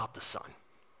not about the Son.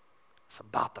 It's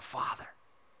about the Father.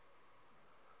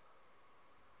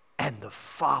 And the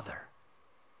Father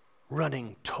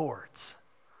running towards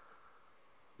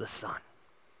the Son.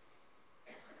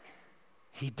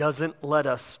 He doesn't let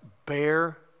us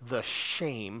bear the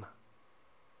shame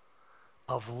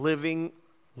of living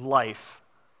life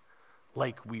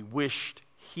like we wished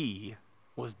he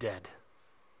was dead.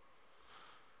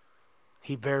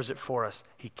 He bears it for us.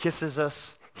 He kisses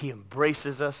us. He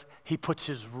embraces us. He puts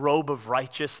his robe of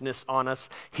righteousness on us.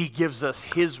 He gives us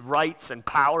his rights and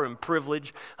power and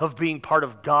privilege of being part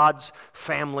of God's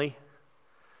family.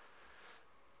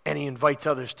 And he invites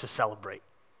others to celebrate.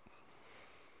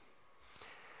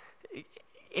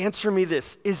 Answer me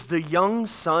this. Is the young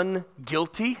son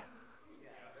guilty?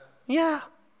 Yeah.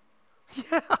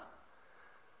 Yeah.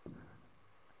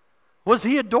 Was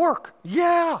he a dork?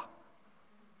 Yeah.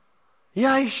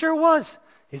 Yeah, he sure was.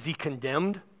 Is he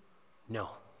condemned?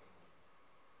 No.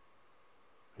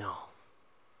 No.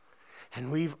 And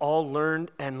we've all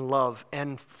learned and loved,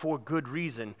 and for good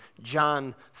reason,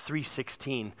 John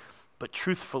 3:16. But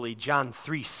truthfully, John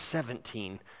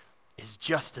 3:17 is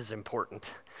just as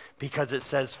important because it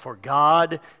says, "For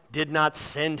God did not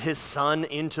send his Son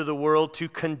into the world to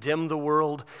condemn the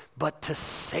world, but to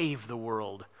save the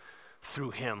world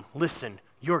through him." Listen,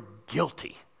 you're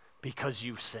guilty because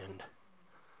you've sinned.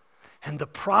 And the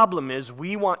problem is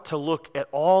we want to look at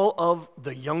all of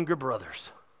the younger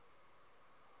brothers,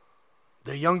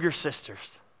 the younger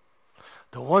sisters,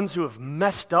 the ones who have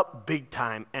messed up big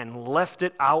time and left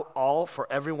it out all for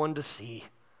everyone to see.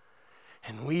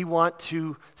 And we want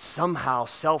to somehow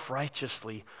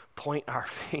self-righteously point our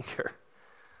finger.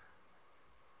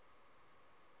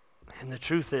 And the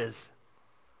truth is,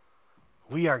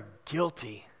 we are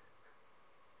guilty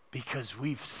because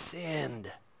we've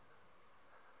sinned.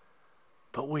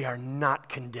 But we are not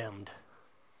condemned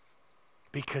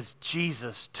because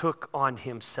Jesus took on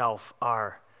himself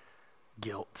our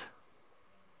guilt.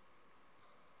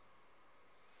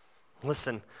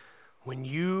 Listen, when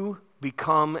you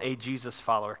become a Jesus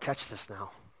follower, catch this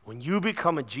now. When you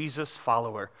become a Jesus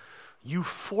follower, you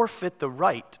forfeit the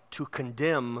right to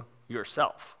condemn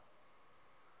yourself,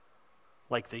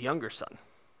 like the younger son.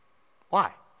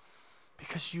 Why?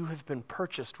 Because you have been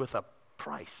purchased with a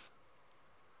price.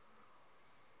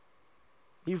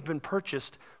 You've been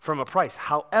purchased from a price.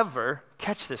 However,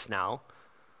 catch this now,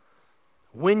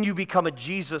 when you become a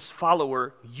Jesus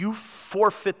follower, you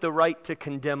forfeit the right to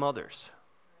condemn others.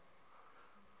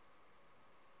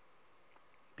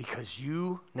 Because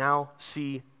you now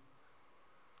see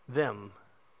them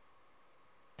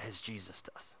as Jesus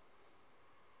does.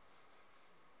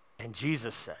 And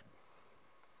Jesus said,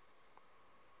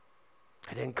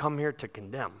 "I didn't come here to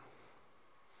condemn.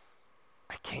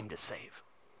 I came to save."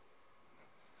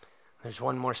 There's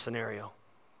one more scenario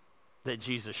that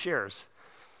Jesus shares,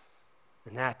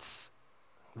 and that's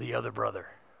the other brother,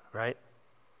 right?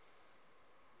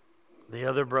 The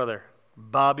other brother.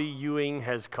 Bobby Ewing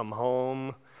has come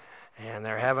home, and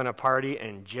they're having a party,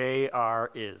 and JR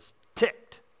is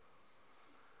ticked.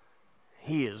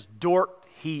 He is dorked.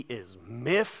 He is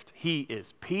miffed. He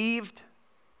is peeved.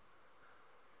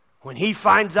 When he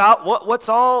finds out what's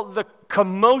all the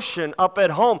commotion up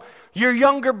at home, your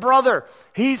younger brother,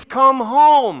 he's come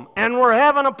home and we're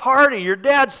having a party. Your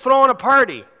dad's throwing a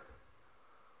party.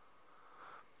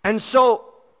 And so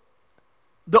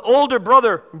the older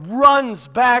brother runs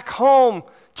back home,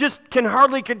 just can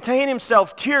hardly contain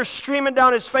himself, tears streaming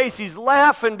down his face. He's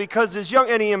laughing because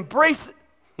and he embraces.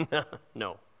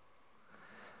 No.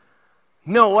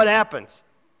 No, what happens?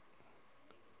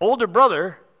 Older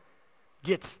brother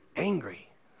gets angry.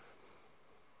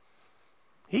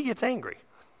 He gets angry.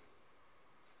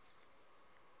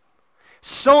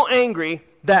 So angry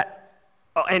that,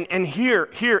 and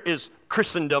here is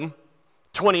Christendom,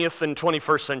 20th and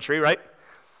 21st century, right?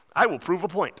 I will prove a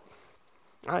point.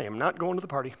 I am not going to the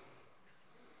party.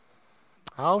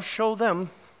 I'll show them.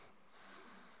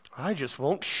 I just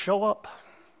won't show up.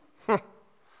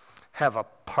 Have a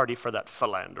party for that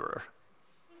philanderer.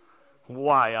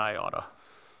 Why I oughta.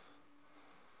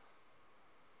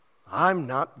 I'm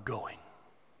not going.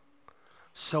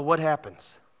 So what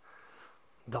happens?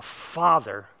 The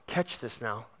father, catch this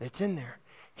now, it's in there.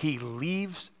 He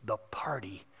leaves the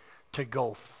party to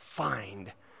go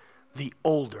find the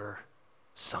older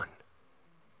son.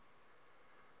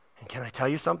 And can I tell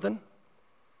you something?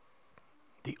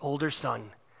 The older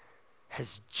son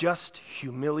has just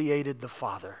humiliated the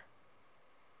father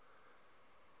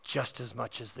just as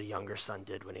much as the younger son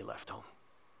did when he left home.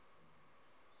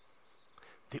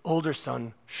 The older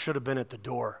son should have been at the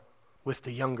door with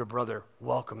the younger brother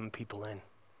welcoming people in.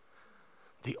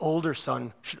 The older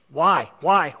son should, why?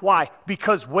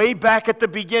 Because way back at the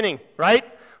beginning, right?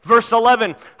 Verse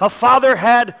 11, a father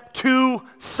had 2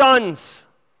 sons.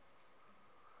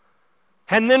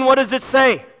 And then what does it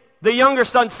say? The younger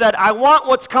son said, I want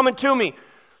what's coming to me.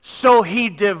 So he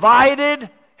divided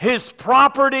his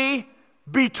property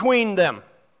between them.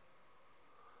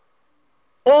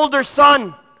 Older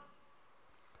son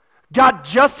got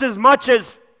just as much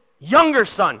as younger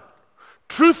son.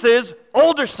 Truth is,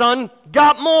 older son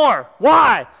got more.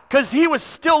 Why? Because he was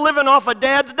still living off of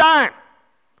dad's dime.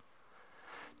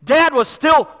 Dad was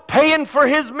still paying for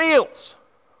his meals.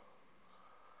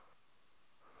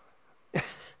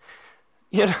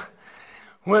 You know,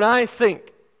 when I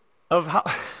think of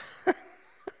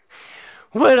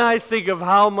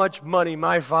how much money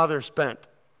my father spent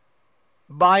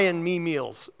buying me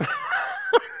meals.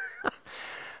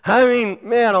 I mean,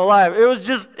 man alive,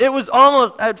 it was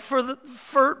almost, for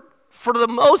the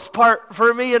most part,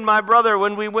 for me and my brother,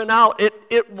 when we went out,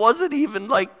 it wasn't even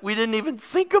like, we didn't even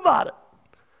think about it.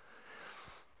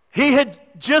 He had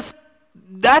just,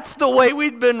 that's the way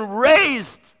we'd been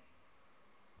raised.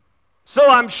 So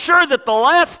I'm sure that the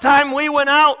last time we went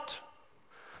out,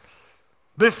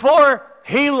 before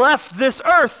he left this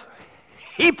earth,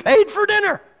 he paid for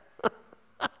dinner.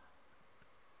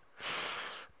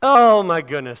 Oh my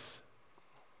goodness.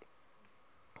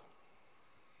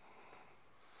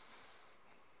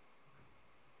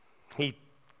 He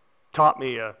taught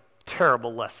me a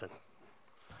terrible lesson.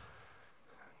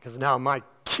 Because now my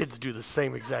kids do the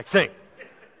same exact thing.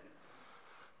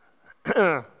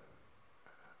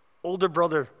 Older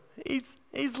brother,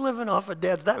 he's living off of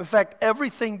dad's dime. In fact,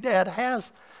 everything dad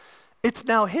has, it's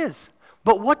now his.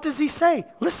 But what does he say?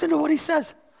 Listen to what he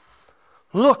says.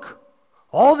 Look,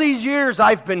 all these years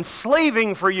I've been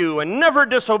slaving for you and never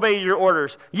disobeyed your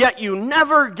orders, yet you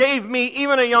never gave me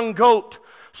even a young goat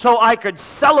so I could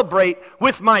celebrate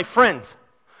with my friends.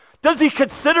 Does he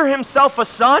consider himself a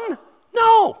son?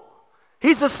 No,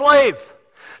 he's a slave.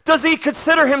 Does he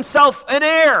consider himself an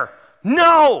heir?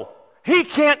 No, he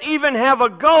can't even have a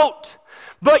goat.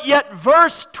 But yet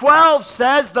verse 12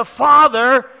 says the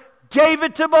father gave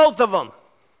it to both of them.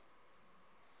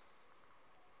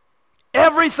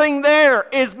 Everything there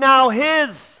is now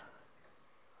his.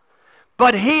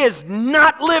 But he is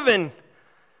not living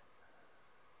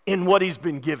in what he's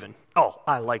been given. Oh,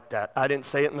 I like that. I didn't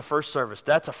say it in the first service.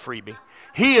 That's a freebie.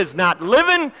 He is not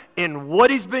living in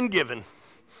what he's been given.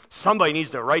 Somebody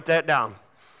needs to write that down.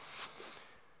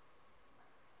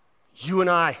 You and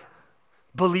I,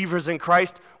 believers in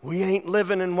Christ, we ain't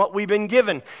living in what we've been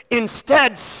given.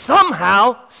 Instead,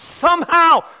 somehow,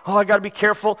 oh, I got to be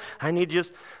careful. I need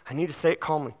to say it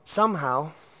calmly.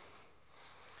 Somehow,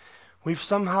 we've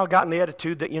somehow gotten the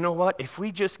attitude that, you know what, if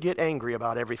we just get angry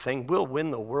about everything, we'll win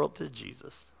the world to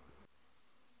Jesus.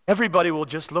 Everybody will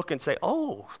just look and say,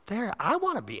 oh, there, I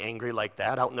want to be angry like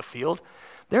that out in the field.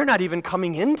 They're not even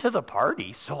coming into the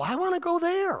party, so I want to go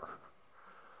there.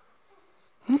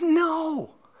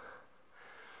 No.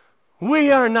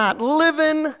 We are not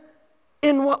living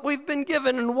in what we've been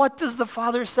given. And what does the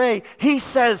Father say? He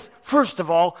says, first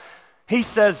of all, he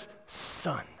says,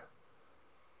 son.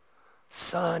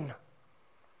 Son.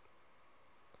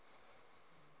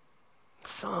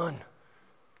 Son.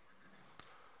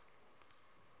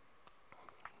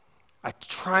 I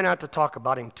try not to talk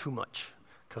about him too much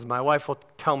because my wife will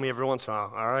tell me every once in a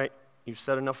while, all right, you've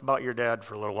said enough about your dad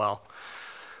for a little while.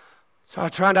 So I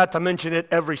try not to mention it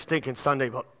every stinking Sunday,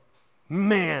 but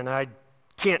man, I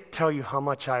can't tell you how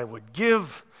much I would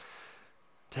give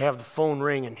to have the phone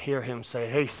ring and hear him say,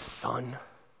 hey, son.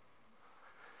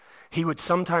 He would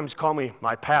sometimes call me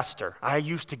my pastor. I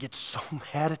used to get so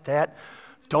mad at that.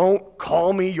 Don't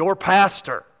call me your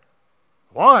pastor.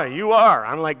 Why? You are.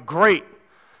 I'm like, great.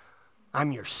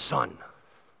 I'm your son.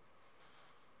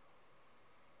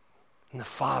 And the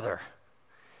father,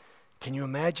 can you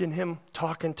imagine him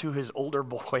talking to his older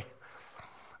boy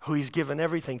who he's given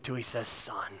everything to? He says,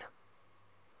 son,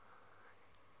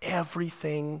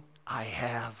 everything I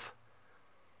have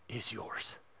is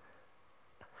yours.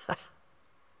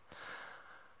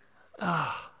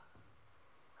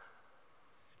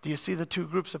 Do you see the two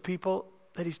groups of people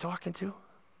that he's talking to?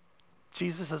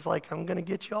 Jesus is like, I'm going to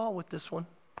get you all with this one.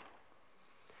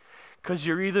 Because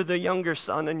you're either the younger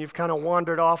son and you've kind of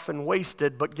wandered off and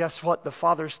wasted, but guess what? The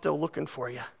Father's still looking for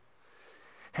you.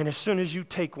 And as soon as you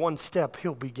take one step,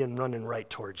 he'll begin running right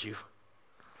towards you.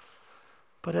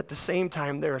 But at the same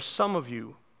time, there are some of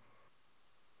you,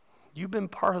 you've been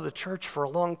part of the church for a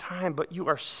long time, but you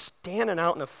are standing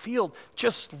out in a field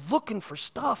just looking for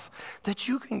stuff that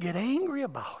you can get angry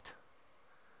about.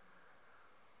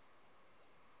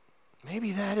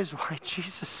 Maybe that is why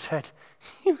Jesus said,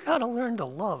 you got to learn to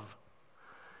love.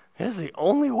 This is the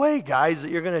only way, guys,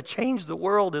 that you're going to change the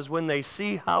world is when they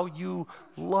see how you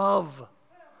love.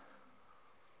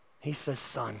 He says,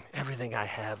 son, everything I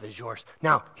have is yours.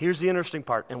 Now, here's the interesting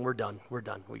part, and we're done. We're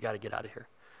done. We got to get out of here.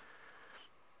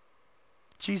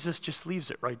 Jesus just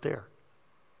leaves it right there.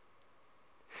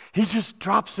 He just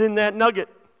drops in that nugget.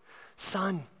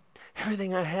 Son,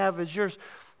 everything I have is yours.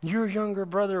 Your younger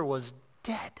brother was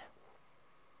dead,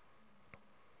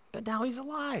 but now he's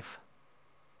alive.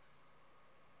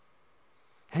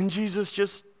 And Jesus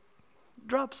just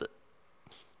drops it.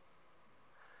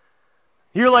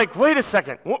 You're like, wait a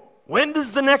second. When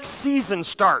does the next season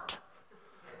start?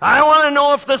 I want to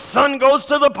know if the son goes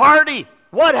to the party.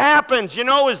 What happens?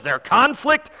 Is there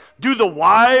conflict? Do the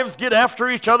wives get after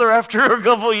each other after a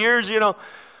couple years?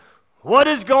 What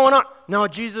is going on? No,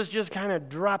 Jesus just kind of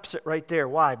drops it right there.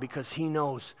 Why? Because he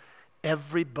knows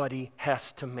everybody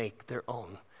has to make their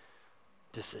own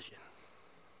decision.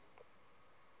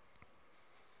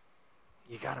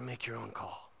 You got to make your own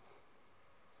call.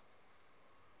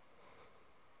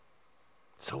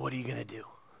 So what are you going to do?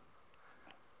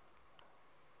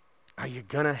 Are you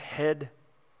going to head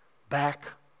back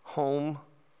home?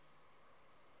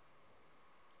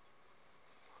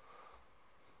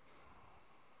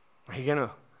 Are you going to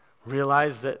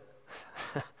realize that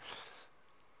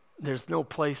there's no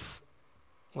place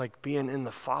like being in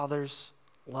the Father's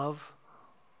love?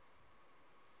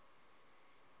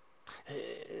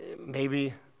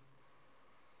 Maybe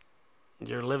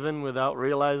you're living without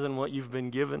realizing what you've been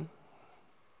given.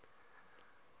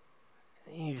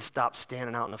 You need to stop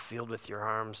standing out in the field with your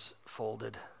arms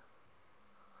folded.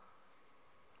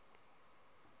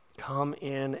 Come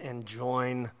in and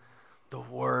join the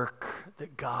work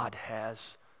that God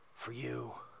has for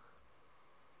you.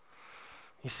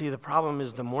 You see, the problem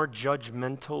is the more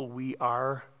judgmental we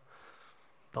are,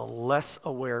 the less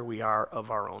aware we are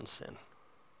of our own sin.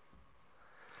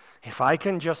 If I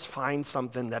can just find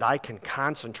something that I can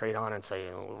concentrate on and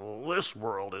say, this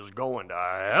world is going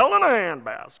to hell in a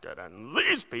handbasket and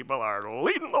these people are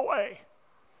leading the way,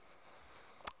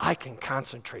 I can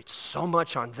concentrate so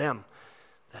much on them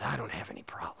that I don't have any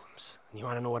problems. And you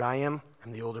want to know what I am?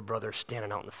 I'm the older brother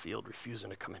standing out in the field refusing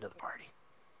to come into the party.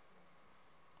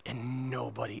 And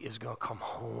nobody is going to come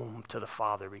home to the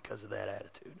Father because of that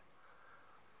attitude.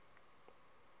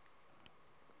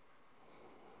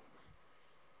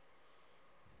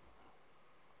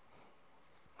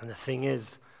 And the thing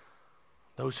is,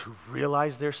 those who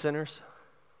realize they're sinners,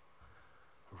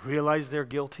 realize they're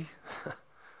guilty,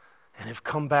 and have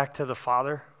come back to the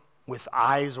Father with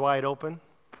eyes wide open,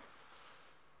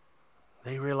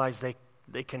 they realize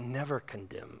they can never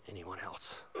condemn anyone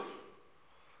else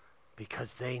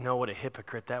because they know what a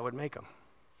hypocrite that would make them.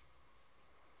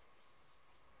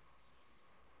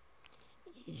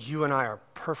 You and I are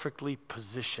perfectly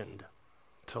positioned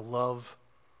to love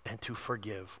and to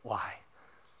forgive. Why?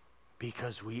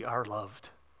 Because we are loved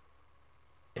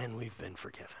and we've been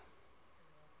forgiven.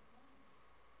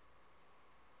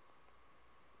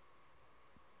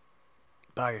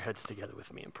 Bow your heads together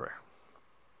with me in prayer.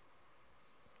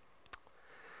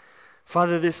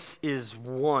 Father, this is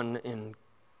one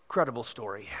incredible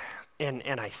story.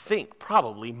 And I think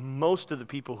probably most of the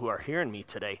people who are hearing me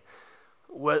today,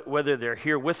 whether they're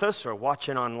here with us or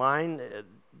watching online,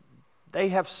 they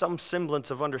have some semblance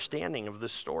of understanding of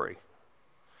this story.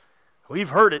 We've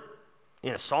heard it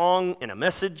in a song, in a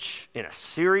message, in a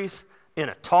series, in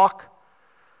a talk.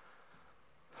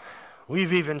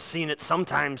 We've even seen it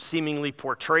sometimes seemingly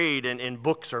portrayed in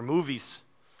books or movies.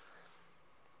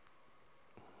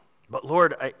 But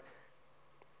Lord,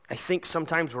 I think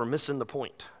sometimes we're missing the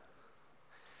point.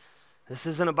 This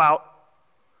isn't about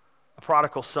a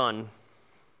prodigal son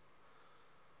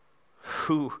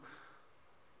who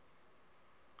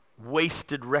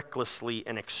wasted recklessly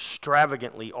and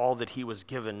extravagantly all that he was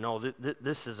given. No,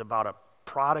 this is about a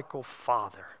prodigal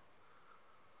father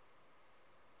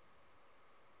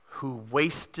who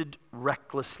wasted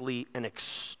recklessly and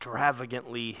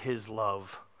extravagantly his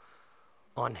love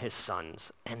on his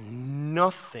sons, and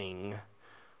nothing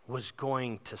was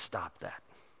going to stop that.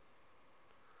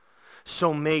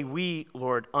 So may we,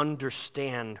 Lord,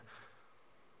 understand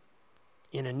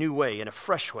in a new way, in a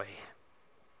fresh way,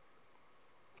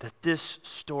 that this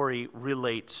story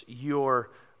relates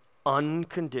your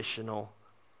unconditional,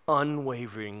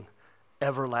 unwavering,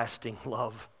 everlasting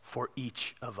love for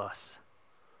each of us.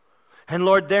 And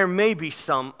Lord, there may be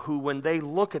some who, when they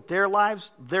look at their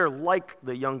lives, they're like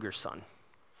the younger son,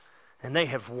 and they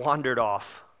have wandered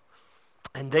off,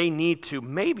 and they need to,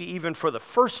 maybe even for the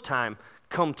first time,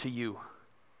 come to you,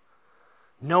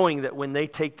 knowing that when they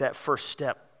take that first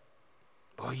step,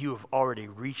 well, you have already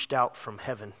reached out from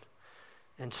heaven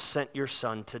and sent your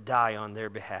son to die on their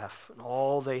behalf. And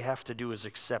all they have to do is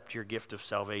accept your gift of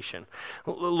salvation.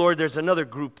 Lord, there's another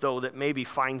group, though, that maybe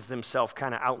finds themselves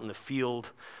kind of out in the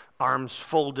field, arms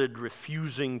folded,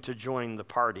 refusing to join the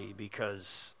party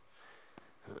because,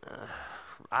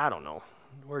 I don't know,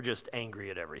 we're just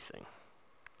angry at everything.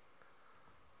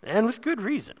 And with good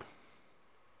reason.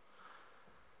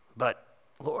 But,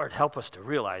 Lord, help us to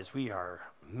realize we are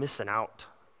missing out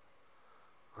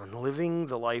on living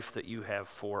the life that you have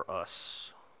for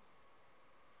us.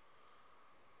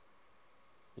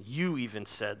 You even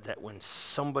said that when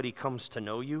somebody comes to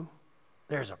know you,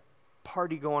 there's a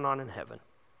party going on in heaven.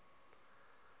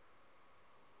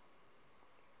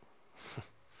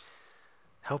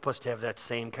 Help us to have that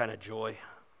same kind of joy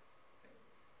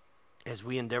as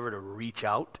we endeavor to reach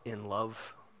out in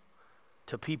love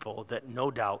to people that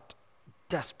no doubt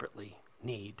desperately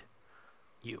need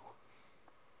you.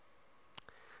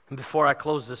 And before I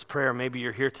close this prayer, maybe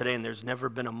you're here today and there's never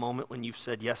been a moment when you've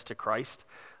said yes to Christ.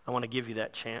 I want to give you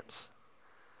that chance.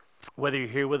 Whether you're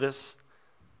here with us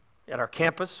at our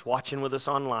campus, watching with us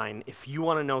online, if you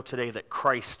want to know today that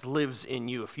Christ lives in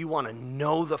you, if you want to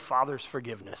know the Father's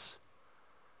forgiveness,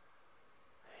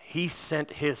 He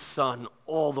sent His Son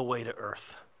all the way to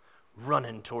earth,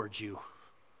 running towards you.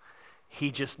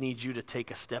 He just needs you to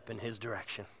take a step in His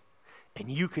direction. And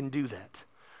you can do that.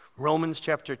 Romans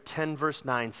chapter 10, verse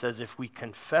 9 says, if we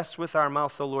confess with our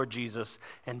mouth the Lord Jesus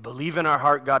and believe in our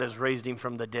heart God has raised Him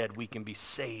from the dead, we can be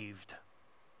saved.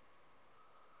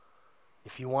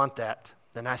 If you want that,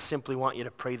 then I simply want you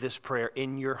to pray this prayer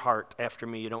in your heart after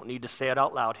me. You don't need to say it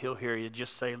out loud. He'll hear you.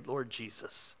 Just say, Lord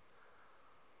Jesus,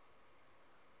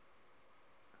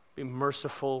 be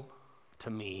merciful to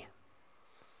me,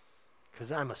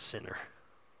 because I'm a sinner,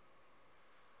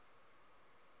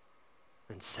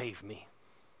 and save me.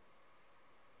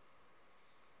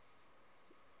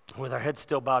 With our heads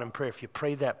still bowed in prayer, if you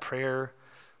prayed that prayer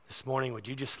this morning, would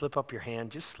you just slip up your hand?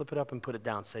 Just slip it up and put it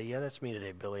down. Say, yeah, that's me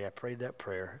today, Billy. I prayed that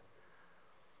prayer.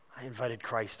 I invited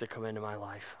Christ to come into my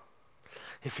life.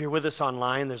 If you're with us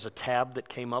online, there's a tab that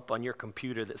came up on your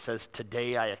computer that says,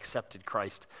 today I accepted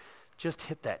Christ. Just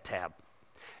hit that tab.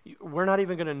 We're not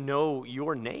even going to know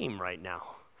your name right now,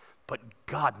 but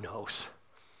God knows,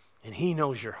 and He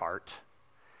knows your heart.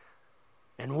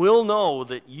 And we'll know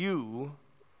that you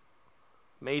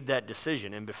made that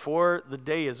decision, and before the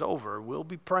day is over, we'll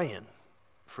be praying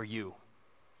for you.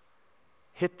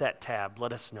 Hit that tab.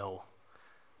 Let us know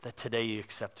that today you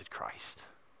accepted Christ.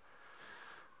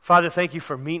 Father, thank you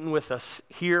for meeting with us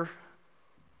here,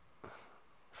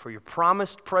 for your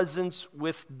promised presence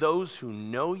with those who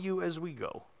know you as we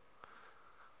go.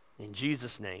 In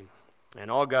Jesus' name.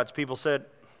 And all God's people said,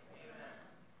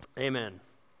 Amen.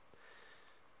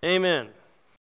 Amen. Amen.